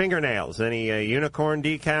 Fingernails. Any unicorn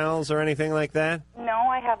decals or anything like that? No,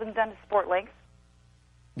 I haven't done a sport length.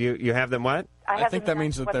 You have them what? I think that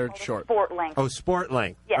means that they're short. Sport length. Oh, sport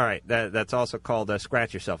length. Yes. All right. That's also called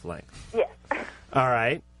scratch yourself length. Yes. All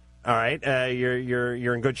right. All right.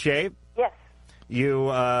 You're in good shape. Yes. You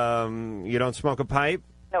don't smoke a pipe.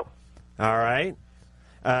 No. All right.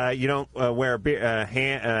 You don't wear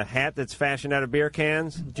a hat that's fashioned out of beer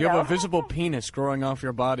cans. Do you have a visible penis growing off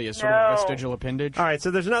your body as sort No. of vestigial appendage? All right.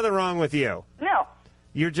 So there's nothing wrong with you. No.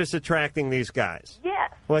 You're just attracting these guys.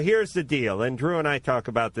 Yes. Well, here's the deal, and Drew and I talk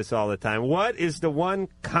about this all the time. What is the one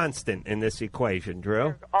constant in this equation,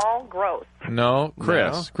 Drew? All gross. No,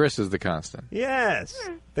 Chris. No. Chris is the constant. Yes.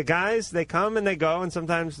 The guys, they come and they go, and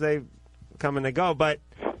sometimes they come and they go, but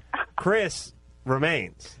Chris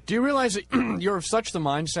remains. Do you realize that you're of such the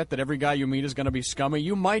mindset that every guy you meet is going to be scummy?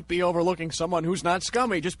 You might be overlooking someone who's not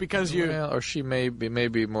scummy just because you... Well, or she may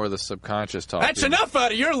be more the subconscious talking. That's enough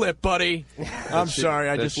out of your lip, buddy. I'm she- sorry,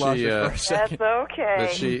 I that just lost she, it for a second.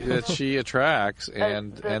 That's okay. that she attracts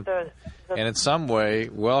and in some way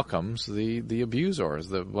welcomes the abusers,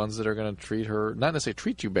 the ones that are going to treat her, not necessarily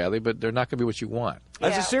treat you badly, but they're not going to be what you want.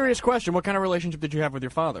 That's a serious question. What kind of relationship did you have with your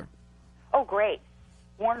father? Oh, great.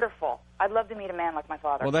 Wonderful. I'd love to meet a man like my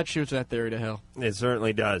father. Well, that shoots that theory to hell. It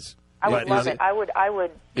certainly does. I would love it. I would.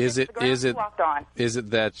 Is it walked on. is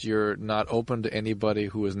it that you're not open to anybody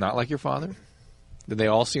who is not like your father? Do they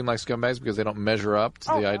all seem like scumbags because they don't measure up to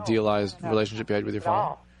the idealized relationship you had with your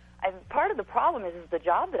father? Part of the problem is the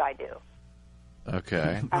job that I do.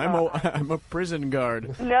 Okay. I'm a prison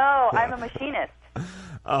guard. No, I'm a machinist.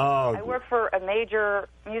 Oh. I work for a major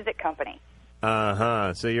music company.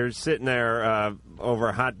 Uh-huh. So you're sitting there over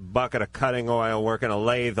a hot bucket of cutting oil working a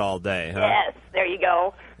lathe all day, huh? Yes, there you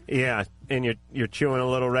go. Yeah, and you're chewing a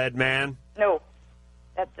little red man? No,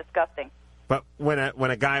 that's disgusting. But when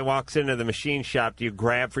a guy walks into the machine shop, do you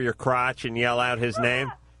grab for your crotch and yell out his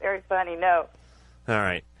name? Very funny, no. All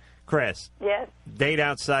right. Chris. Yes. Date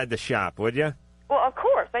outside the shop, would you? Well, of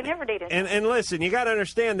course. I never dated. And listen, you got to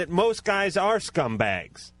understand that most guys are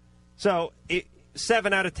scumbags. So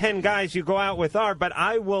 7 out of 10 guys you go out with are, but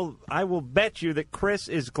I will bet you that Chris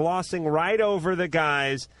is glossing right over the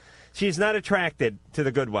guys. She's not attracted to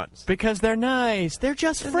the good ones. Because they're nice. They're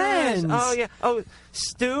just friends. Oh, yeah. Oh,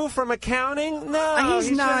 Stu from accounting? No. He's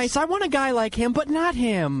nice. I want a guy like him, but not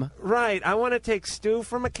him. Right. I want to take Stu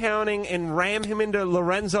from accounting and ram him into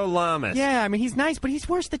Lorenzo Lamas. Yeah, I mean, he's nice, but he's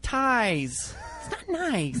worse the ties. It's not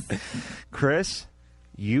nice. Chris,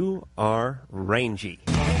 you are rangy.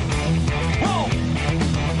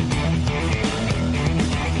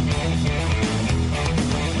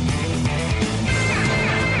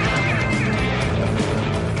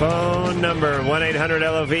 Phone number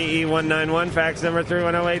 1-800-LOVE-191. Fax number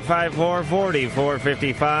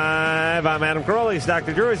 310-854-4455. I'm Adam Carolla. He's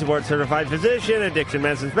Dr. Drew. He's a board-certified physician, addiction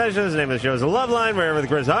medicine specialist. The name of the show is Loveline. We're here with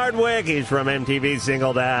Chris Hardwick. He's from MTV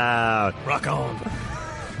Singled Out. Rock on.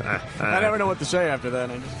 I never know what to say after that.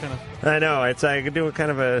 I just kind of... I know. It's I could do a kind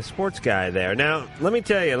of a sports guy there. Now, let me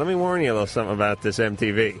tell you. Let me warn you a little something about this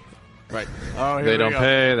MTV. Right. Oh, here They we don't go.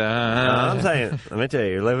 pay that. I'm saying. Let me tell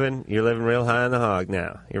you. You're living real high on the hog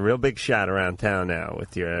now. You're a real big shot around town now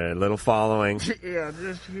with your little following. Yeah,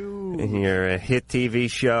 just you. And your hit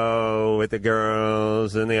TV show with the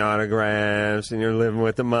girls and the autographs, and you're living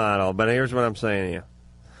with the model. But here's what I'm saying to you.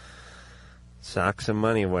 Sock some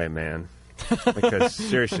money away, man. Because,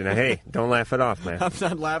 seriously, now, hey, don't laugh it off, man. I'm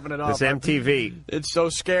not laughing it off. This MTV. It's so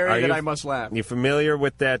scary that I must laugh. You familiar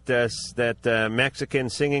with that Mexican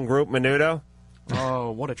singing group, Menudo? Oh,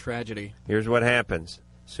 what a tragedy. Here's what happens.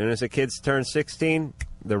 As soon as the kids turn 16,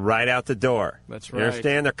 they're right out the door. That's You right.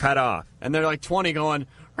 understand? They're cut off. And they're like 20 going,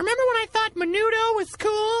 Remember when I thought Menudo was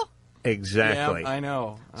cool? Exactly. Yeah, I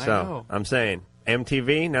know. So, I'm saying,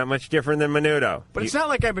 MTV, not much different than Menudo. But it's not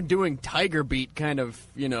like I've been doing Tiger Beat kind of,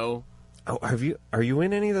 Oh, are you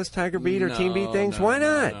in any of those Tiger Beat or Team Beat things? Why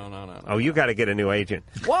not? No. Oh, you got to get a new agent.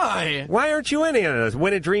 Why? Why aren't you in any of those?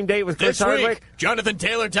 Win a dream date with Chris Hardwick? Week, Jonathan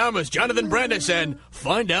Taylor Thomas, Jonathan Brandis, and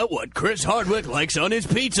find out what Chris Hardwick likes on his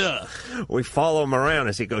pizza. We follow him around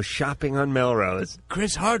as he goes shopping on Melrose.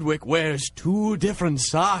 Chris Hardwick wears 2 different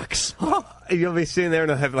socks. You'll be sitting there and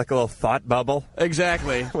they'll have like a little thought bubble.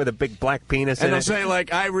 Exactly. With a big black penis in it. And they'll say,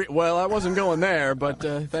 like, well, I wasn't going there, but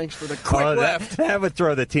thanks for the quick left. That would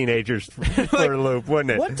throw the teenagers for a loop,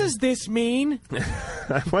 wouldn't it? What does this mean?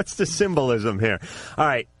 What's the symbolism here? All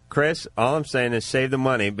right, Chris, all I'm saying is save the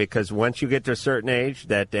money because once you get to a certain age,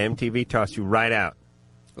 that MTV tossed you right out.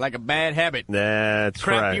 Like a bad habit. That's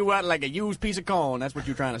Crap right. you out like a used piece of corn. That's what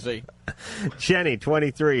you're trying to say. Jenny,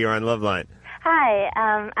 23, you're on Loveline. Hi,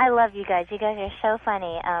 I love you guys. You guys are so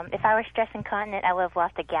funny. If I were stress incontinent, I would have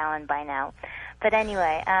lost a gallon by now. But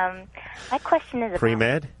anyway, my question is about...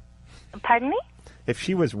 Pre-med? Pardon me? If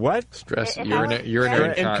she was what? Stress,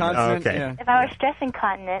 urinary incontinent. Okay. Yeah. If I were stress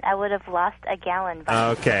incontinent, I would have lost a gallon by now.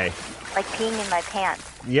 Okay. Like peeing in my pants.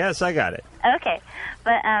 Yes, I got it. Okay.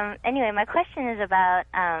 But anyway, my question is about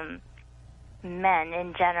men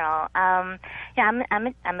in general. I'm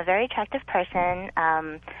a very attractive person.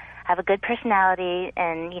 Have a good personality,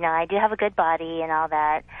 and I do have a good body and all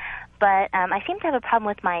that. But I seem to have a problem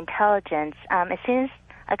with my intelligence. As soon as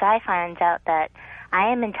a guy finds out that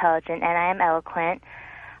I am intelligent and I am eloquent,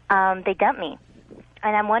 they dump me.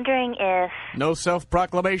 And I'm wondering if... No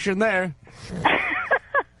self-proclamation there.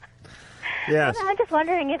 Yes. I'm just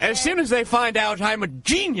wondering if... As soon as they find out I'm a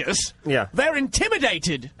genius, they're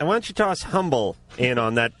intimidated. And why don't you toss humble in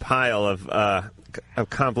on that pile of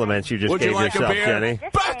compliments you just gave yourself, a beer? Jenny?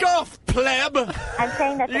 Back off, pleb! I'm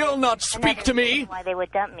saying that... You'll not speak to me. Why they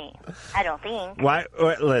would dump me. I don't think. Why?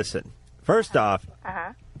 Listen, first off...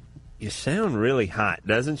 Uh-huh. You sound really hot,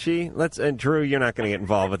 doesn't she? And Drew, you're not going to get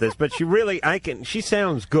involved with this, but she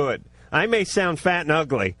sounds good. I may sound fat and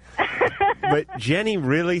ugly, but Jenny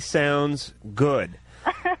really sounds good.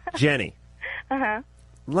 Jenny. Uh-huh.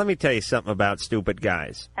 Let me tell you something about stupid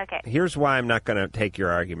guys. Okay. Here's why I'm not going to take your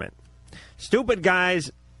argument. Stupid guys,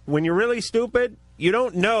 when you're really stupid, you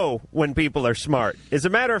don't know when people are smart. As a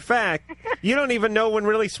matter of fact, you don't even know when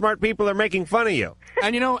really smart people are making fun of you.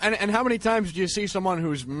 And and how many times do you see someone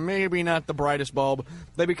who's maybe not the brightest bulb,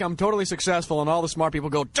 they become totally successful, and all the smart people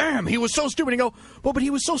go, damn, he was so stupid. And you go, well, but he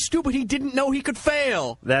was so stupid he didn't know he could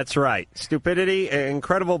fail. That's right. Stupidity,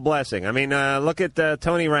 incredible blessing. I mean, look at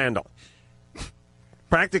Tony Randall.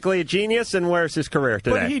 Practically a genius, and where's his career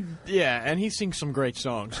today? But and he sings some great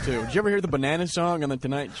songs, too. Did you ever hear the Banana song on The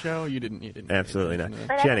Tonight Show? You didn't. Absolutely not.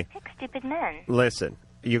 But Jenny. I pick stupid men. Listen,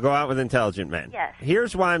 you go out with intelligent men. Yes.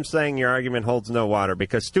 Here's why I'm saying your argument holds no water,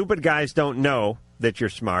 because stupid guys don't know that you're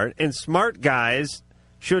smart, and smart guys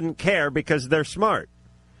shouldn't care because they're smart.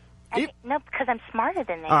 No, because I'm smarter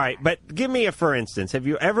than they All right, but give me a for instance. Have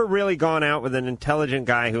you ever really gone out with an intelligent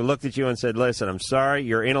guy who looked at you and said, listen, I'm sorry,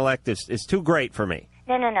 your intellect is too great for me?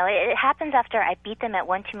 No. It happens after I beat them at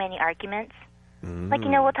one too many arguments. Like,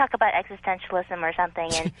 we'll talk about existentialism or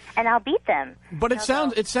something, and I'll beat them. But it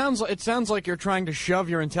sounds like you're trying to shove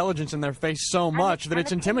your intelligence in their face so much that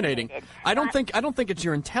it's intimidating. I don't think it's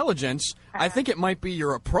your intelligence. I think it might be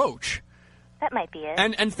your approach. That might be it.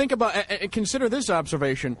 And think about, consider this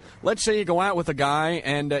observation. Let's say you go out with a guy,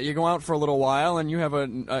 and you go out for a little while, and you have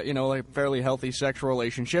a fairly healthy sexual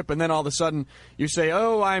relationship, and then all of a sudden you say,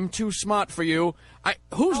 "Oh, I'm too smart for you."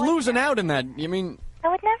 Who's losing out in that? You mean? I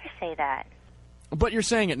would never say that. But you're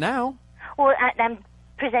saying it now. Well, I'm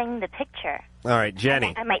presenting the picture. All right,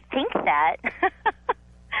 Jenny. I might think that,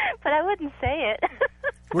 but I wouldn't say it.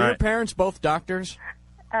 Were your parents both doctors?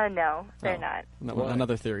 No, they're not. No,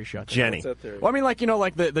 another theory shut down. Jenny. What's that theory? Well, I mean,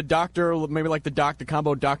 like the doctor, maybe like the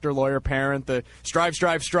combo doctor lawyer parent, the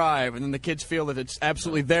strive, and then the kids feel that it's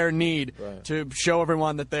absolutely their need to show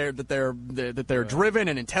everyone that they're driven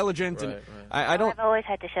and intelligent. And I don't. I've always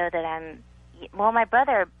had to show that I'm. Well, my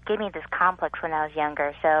brother gave me this complex when I was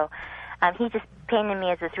younger, so he just painted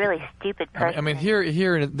me as this really stupid person. I mean,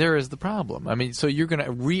 there is the problem. I mean, so you're going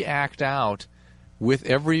to react out with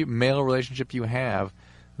every male relationship you have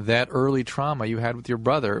that early trauma you had with your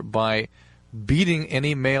brother by beating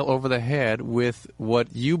any male over the head with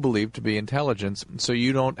what you believe to be intelligence, so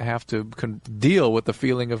you don't have to deal with the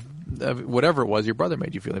feeling of whatever it was your brother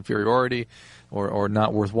made you feel, inferiority or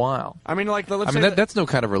not worthwhile. I mean, that's no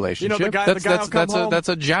kind of relationship. The guy will come home, that's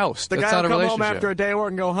a joust. The that's guy not will a come home relationship. after a day of work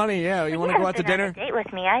and go, honey, you want to go out to dinner? He hasn't been on a date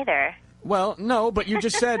with me either. Well, no, but you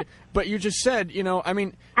just said, you know, I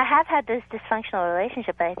mean... I have had this dysfunctional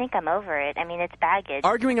relationship, but I think I'm over it. I mean, it's baggage.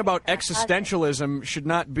 Arguing about existentialism should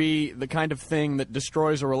not be the kind of thing that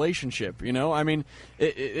destroys a relationship, you know? I mean,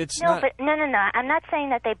 it's not... No. I'm not saying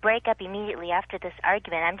that they break up immediately after this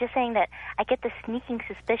argument. I'm just saying that I get the sneaking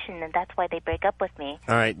suspicion that that's why they break up with me.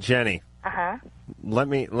 All right, Jenny. Uh-huh. Let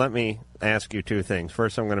me ask you two things.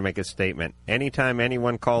 First, I'm going to make a statement. Anytime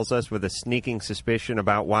anyone calls us with a sneaking suspicion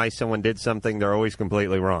about why someone did something, they're always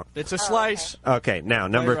completely wrong. It's a slice. Okay, now,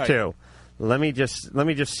 number right. two. Let me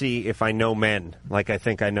just see if I know men like I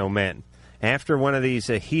think I know men. After one of these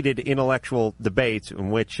heated intellectual debates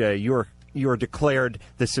in which you're declared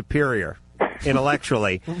the superior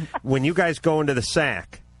intellectually, when you guys go into the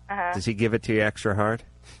sack, does he give it to you extra hard?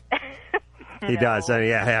 He does.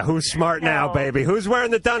 Yeah. Who's smart now, baby? Who's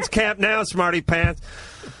wearing the dunce cap now, smarty pants?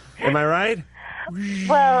 Am I right?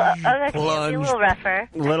 Well, okay, a little rougher.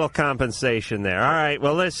 Little compensation there. All right.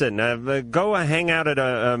 Well, listen. Go hang out at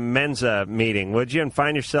a men's meeting, would you? And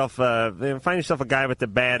find yourself a guy with the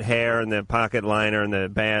bad hair and the pocket liner and the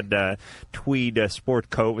bad tweed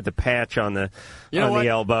sport coat with the patch on the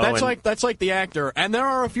elbow. That's like the actor, and there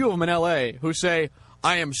are a few of them in L.A. who say,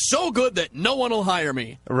 I am so good that no one will hire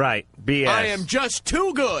me. Right. BS. I am just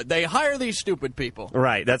too good. They hire these stupid people.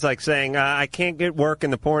 Right. That's like saying, I can't get work in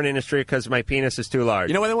the porn industry because my penis is too large.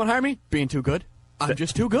 You know why they won't hire me? Being too good. I'm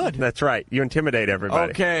just too good. That's right. You intimidate everybody.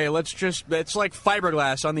 Okay, it's like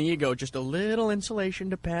fiberglass on the ego. Just a little insulation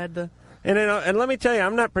to pad the... And let me tell you,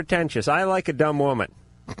 I'm not pretentious. I like a dumb woman.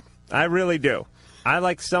 I really do. I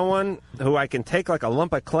like someone who I can take like a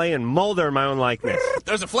lump of clay and mold her in my own likeness.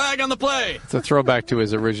 There's a flag on the play. It's a throwback to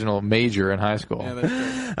his original major in high school. Yeah, that's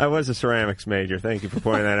true. I was a ceramics major. Thank you for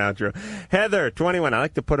pointing that out, Drew. Heather, 21. I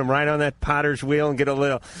like to put him right on that potter's wheel and get a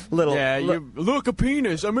little. Yeah, look, a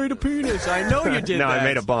penis. I made a penis. I know you did no, that. I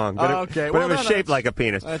made a bong. But it was shaped like a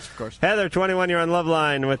penis. That's of course. Heather, 21. You're on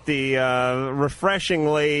Loveline with the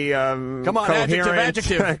refreshingly come on, coherent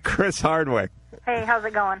adjective. Chris Hardwick. Hey, how's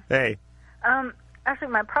it going? Hey. Actually,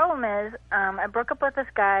 my problem is I broke up with this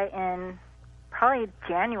guy in probably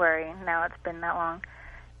January. Now it's been that long.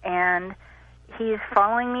 And he's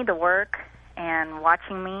following me to work and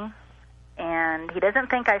watching me. And he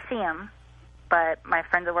doesn't think I see him. But my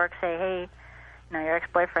friends at work say, hey, your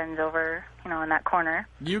ex-boyfriend's over, in that corner.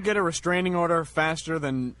 You get a restraining order faster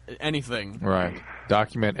than anything. Right.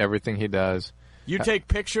 Document everything he does. You take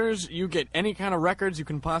pictures, you get any kind of records you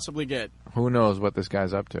can possibly get. Who knows what this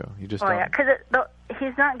guy's up to? You just Oh, don't. yeah, because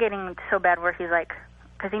he's not getting so bad where he's like,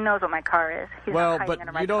 because he knows what my car is. He's well, not but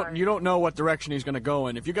under my you don't know what direction he's going to go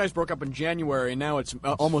in. If you guys broke up in January, and now it's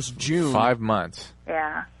almost June. 5 months.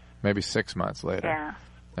 Yeah. Maybe 6 months later. Yeah.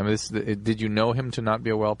 I mean, did you know him to not be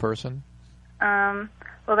a well person? Well,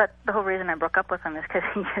 that's the whole reason I broke up with him is because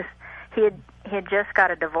he had just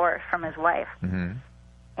got a divorce from his wife. Mm-hmm.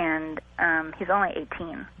 And he's only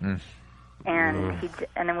 18. And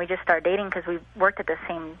and then we just started dating because we worked at the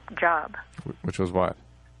same job. Which was what?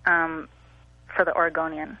 For the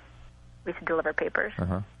Oregonian. We used to deliver papers.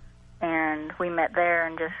 Uh-huh. And we met there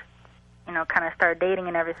and just, kind of started dating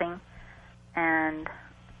and everything. And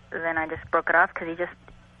then I just broke it off because he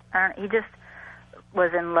just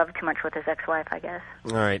was in love too much with his ex-wife, I guess.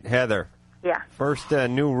 All right, Heather. Yeah. First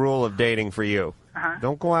new rule of dating for you. Uh-huh.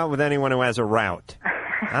 Don't go out with anyone who has a route.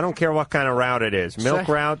 I don't care what kind of route it is. Milk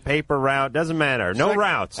route, paper route, doesn't matter. No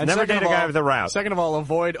routes. Never date a guy with a route. Second of all,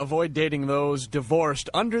 avoid dating those divorced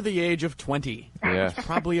under the age of 20. Yeah. It's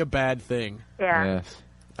probably a bad thing. Yeah. Yes.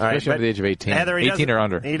 All right, especially under the age of 18. Heather, 18 or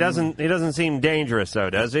under. He doesn't seem dangerous,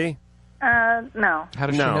 though, does he? No. How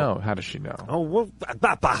does she know? How does she know? Oh, well,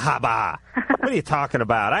 what are you talking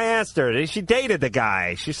about? I asked her. She dated the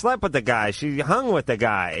guy. She slept with the guy. She hung with the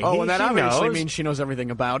guy. Oh, and that obviously knows. means she knows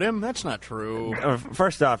everything about him. That's not true.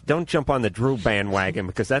 First off, don't jump on the Drew bandwagon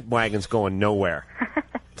because that wagon's going nowhere.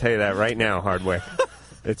 I'll tell you that right now, Hardwick.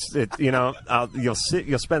 You'll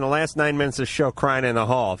spend the last 9 minutes of the show crying in the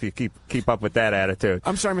hall if you keep up with that attitude.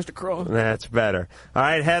 I'm sorry, Mr. Carolla. That's better. All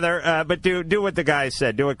right, Heather, but do what the guy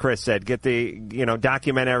said. Do what Chris said. Get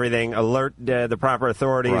document everything, alert the proper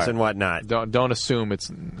authorities and whatnot. Don't assume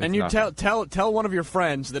it's and you nothing. tell one of your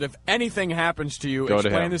friends that if anything happens to you,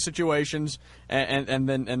 explain the situations and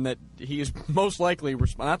that he is most likely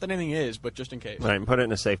not that anything is, but just in case. Right, and put it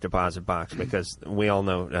in a safe deposit box because we all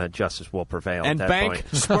know justice will prevail and at that bank point.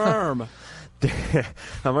 Sperm.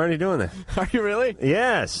 I'm already doing that. Are you really?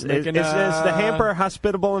 Yes. Is the hamper a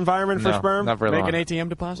hospitable environment for sperm? Not very long. Make an ATM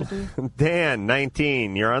deposit to you? Dan,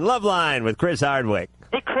 19. You're on Loveline with Chris Hardwick.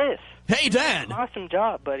 Hey, Chris. Hey, Dan. Awesome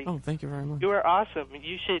job, buddy. Oh, thank you very much. You are awesome.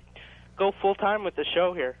 You should go full-time with the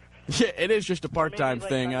show here. Yeah, it is just a part-time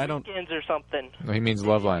thing. I don't. Weekends or something. No, he means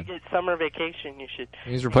Loveline. You get summer vacation. You should.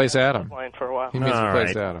 He means replace Adam. Loveline for a while. He means All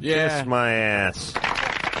replace right. Adam. Yeah. Kiss my ass.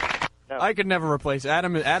 No. I could never replace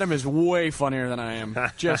Adam. Adam is way funnier than I am,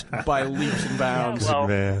 just by leaps and bounds. Yeah, well,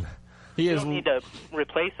 Man. He you is. don't need to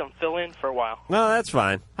replace him. Fill in for a while. No, that's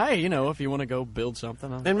fine. Hey, you know, if you want to go build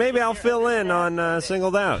something. And maybe I'll fill in on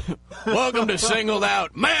Singled Out. Welcome to Singled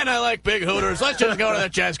Out. Man, I like big hooters. Let's just go to the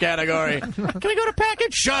chess category. Can we go to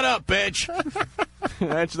package? Shut up, bitch.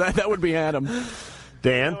 That would be Adam.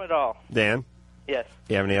 Dan? No at all. Dan? Yes.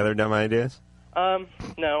 You have any other dumb ideas?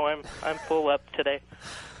 No, I'm full up today.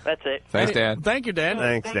 That's it. Thanks, Dan. Thank you, Dan.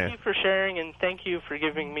 Thanks, Dan. Thank you for sharing, and thank you for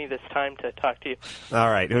giving me this time to talk to you. All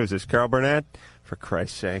right. Who's this? Carol Burnett? For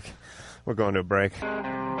Christ's sake. We're going to a break.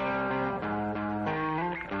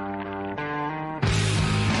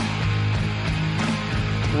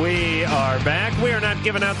 We are back. We are not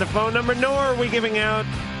giving out the phone number, nor are we giving out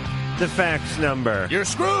the fax number. You're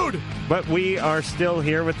screwed! But we are still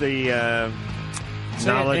here with the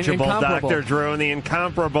knowledgeable incomparable. Dr. Drew and the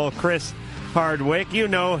incomparable Chris Hardwick. You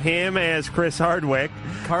know him as Chris Hardwick.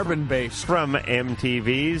 Carbon-based. From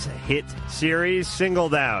MTV's hit series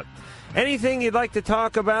Singled Out. Anything you'd like to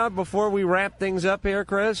talk about before we wrap things up here,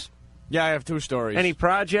 Chris? Yeah, I have two stories. Any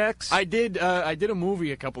projects? I did a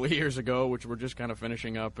movie a couple of years ago, which we're just kind of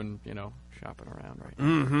finishing up and, shopping around right now.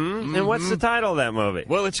 Mm-hmm. And what's the title of that movie?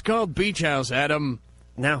 Well, it's called Beach House, Adam.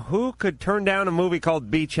 Now, who could turn down a movie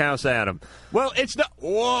called Beach House, Adam? Well, it's not.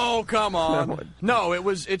 Whoa, come on! No, it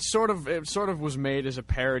was. It sort of was made as a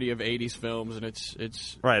parody of '80s films, and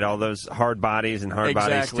it's right. All those Hard Bodies and Hard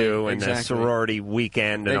Bodies 2, and the Sorority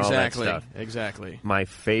Weekend, and all that stuff. Exactly. My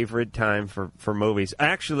favorite time for movies.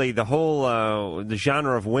 Actually, the whole the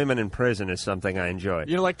genre of women in prison is something I enjoy.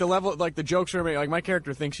 You know, like the level, like the jokes are made. Like my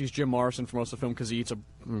character thinks he's Jim Morrison for most of the film because he eats a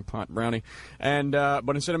pot brownie, and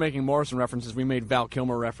but instead of making Morrison references, we made Val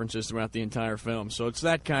Kilmer references throughout the entire film. So it's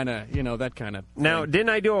that kind of Now, didn't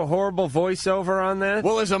I do a horrible voiceover on that?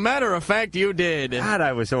 Well, as a matter of fact, you did. God,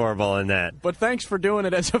 I was horrible in that. But thanks for doing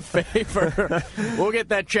it as a favor. We'll get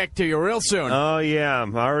that check to you real soon. Oh, yeah.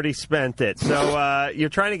 I already spent it. So you're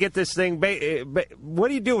trying to get this thing... what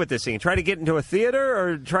do you do with this thing? Try to get into a theater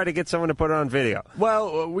or try to get someone to put it on video?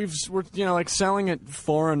 Well, we're selling it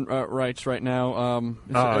foreign rights right now.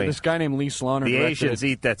 This guy named Lee Slaughter The directed Asians it.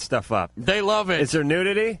 eat that stuff up. They love it. Is there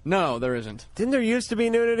nudity? No, there isn't. Didn't there used to be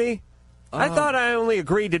nudity? I thought I only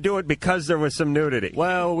agreed to do it because there was some nudity.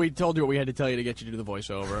 Well, we told you what we had to tell you to get you to do the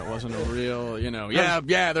voiceover. It wasn't a real,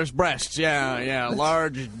 Yeah, there's breasts. Yeah,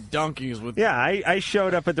 large donkeys with... Yeah, I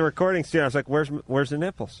showed up at the recording studio. I was like, where's the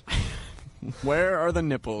nipples? Where are the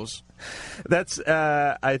nipples? That's,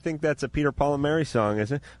 I think that's a Peter, Paul, and Mary song,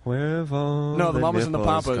 isn't it? Where have all No, the Mamas and the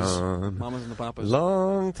nipples Papas. gone? Mamas and the Papas.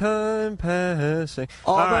 Long time passing.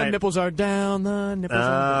 All the right. nipples are down, the nipples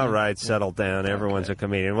are All down. right, settle down. Everyone's a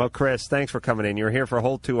comedian. Well, Chris, thanks for coming in. You were here for a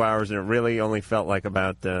whole 2 hours, and it really only felt like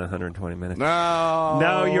about 120 minutes.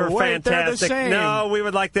 No, you're wait, they're the fantastic. same. No, we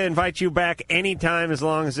would like to invite you back anytime as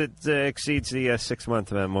long as it exceeds the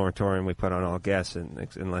 6-month moratorium we put on all guests,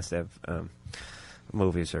 unless they have...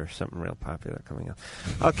 movies or something real popular coming up.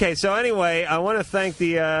 Okay, so anyway, I want to thank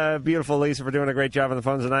the beautiful Lisa for doing a great job on the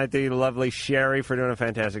phone tonight, the lovely Sherry for doing a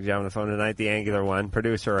fantastic job on the phone tonight, the angular one,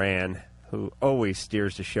 producer Ann, who always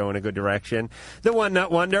steers the show in a good direction, the one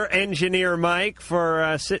nut wonder, engineer Mike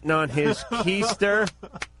for sitting on his keister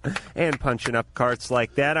and punching up carts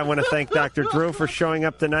like that. I want to thank Dr. Drew for showing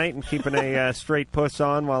up tonight and keeping a straight puss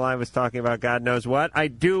on while I was talking about God knows what. I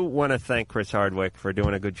do want to thank Chris Hardwick for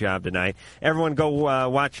doing a good job tonight. Everyone go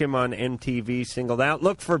watch him on MTV Singled Out.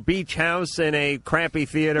 Look for Beach House in a crappy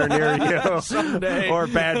theater near you Someday. or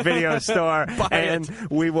bad video store. And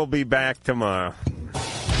we will be back tomorrow.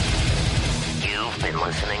 You've been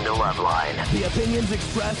listening to Loveline. The opinions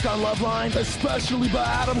expressed on Loveline, especially by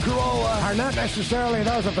Adam Carolla, are not necessarily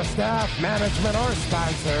those of the staff, management, or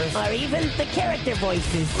sponsors. or even the character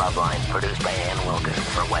voices. Loveline, produced by Ann Wilkins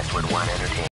for Westwood One Entertainment.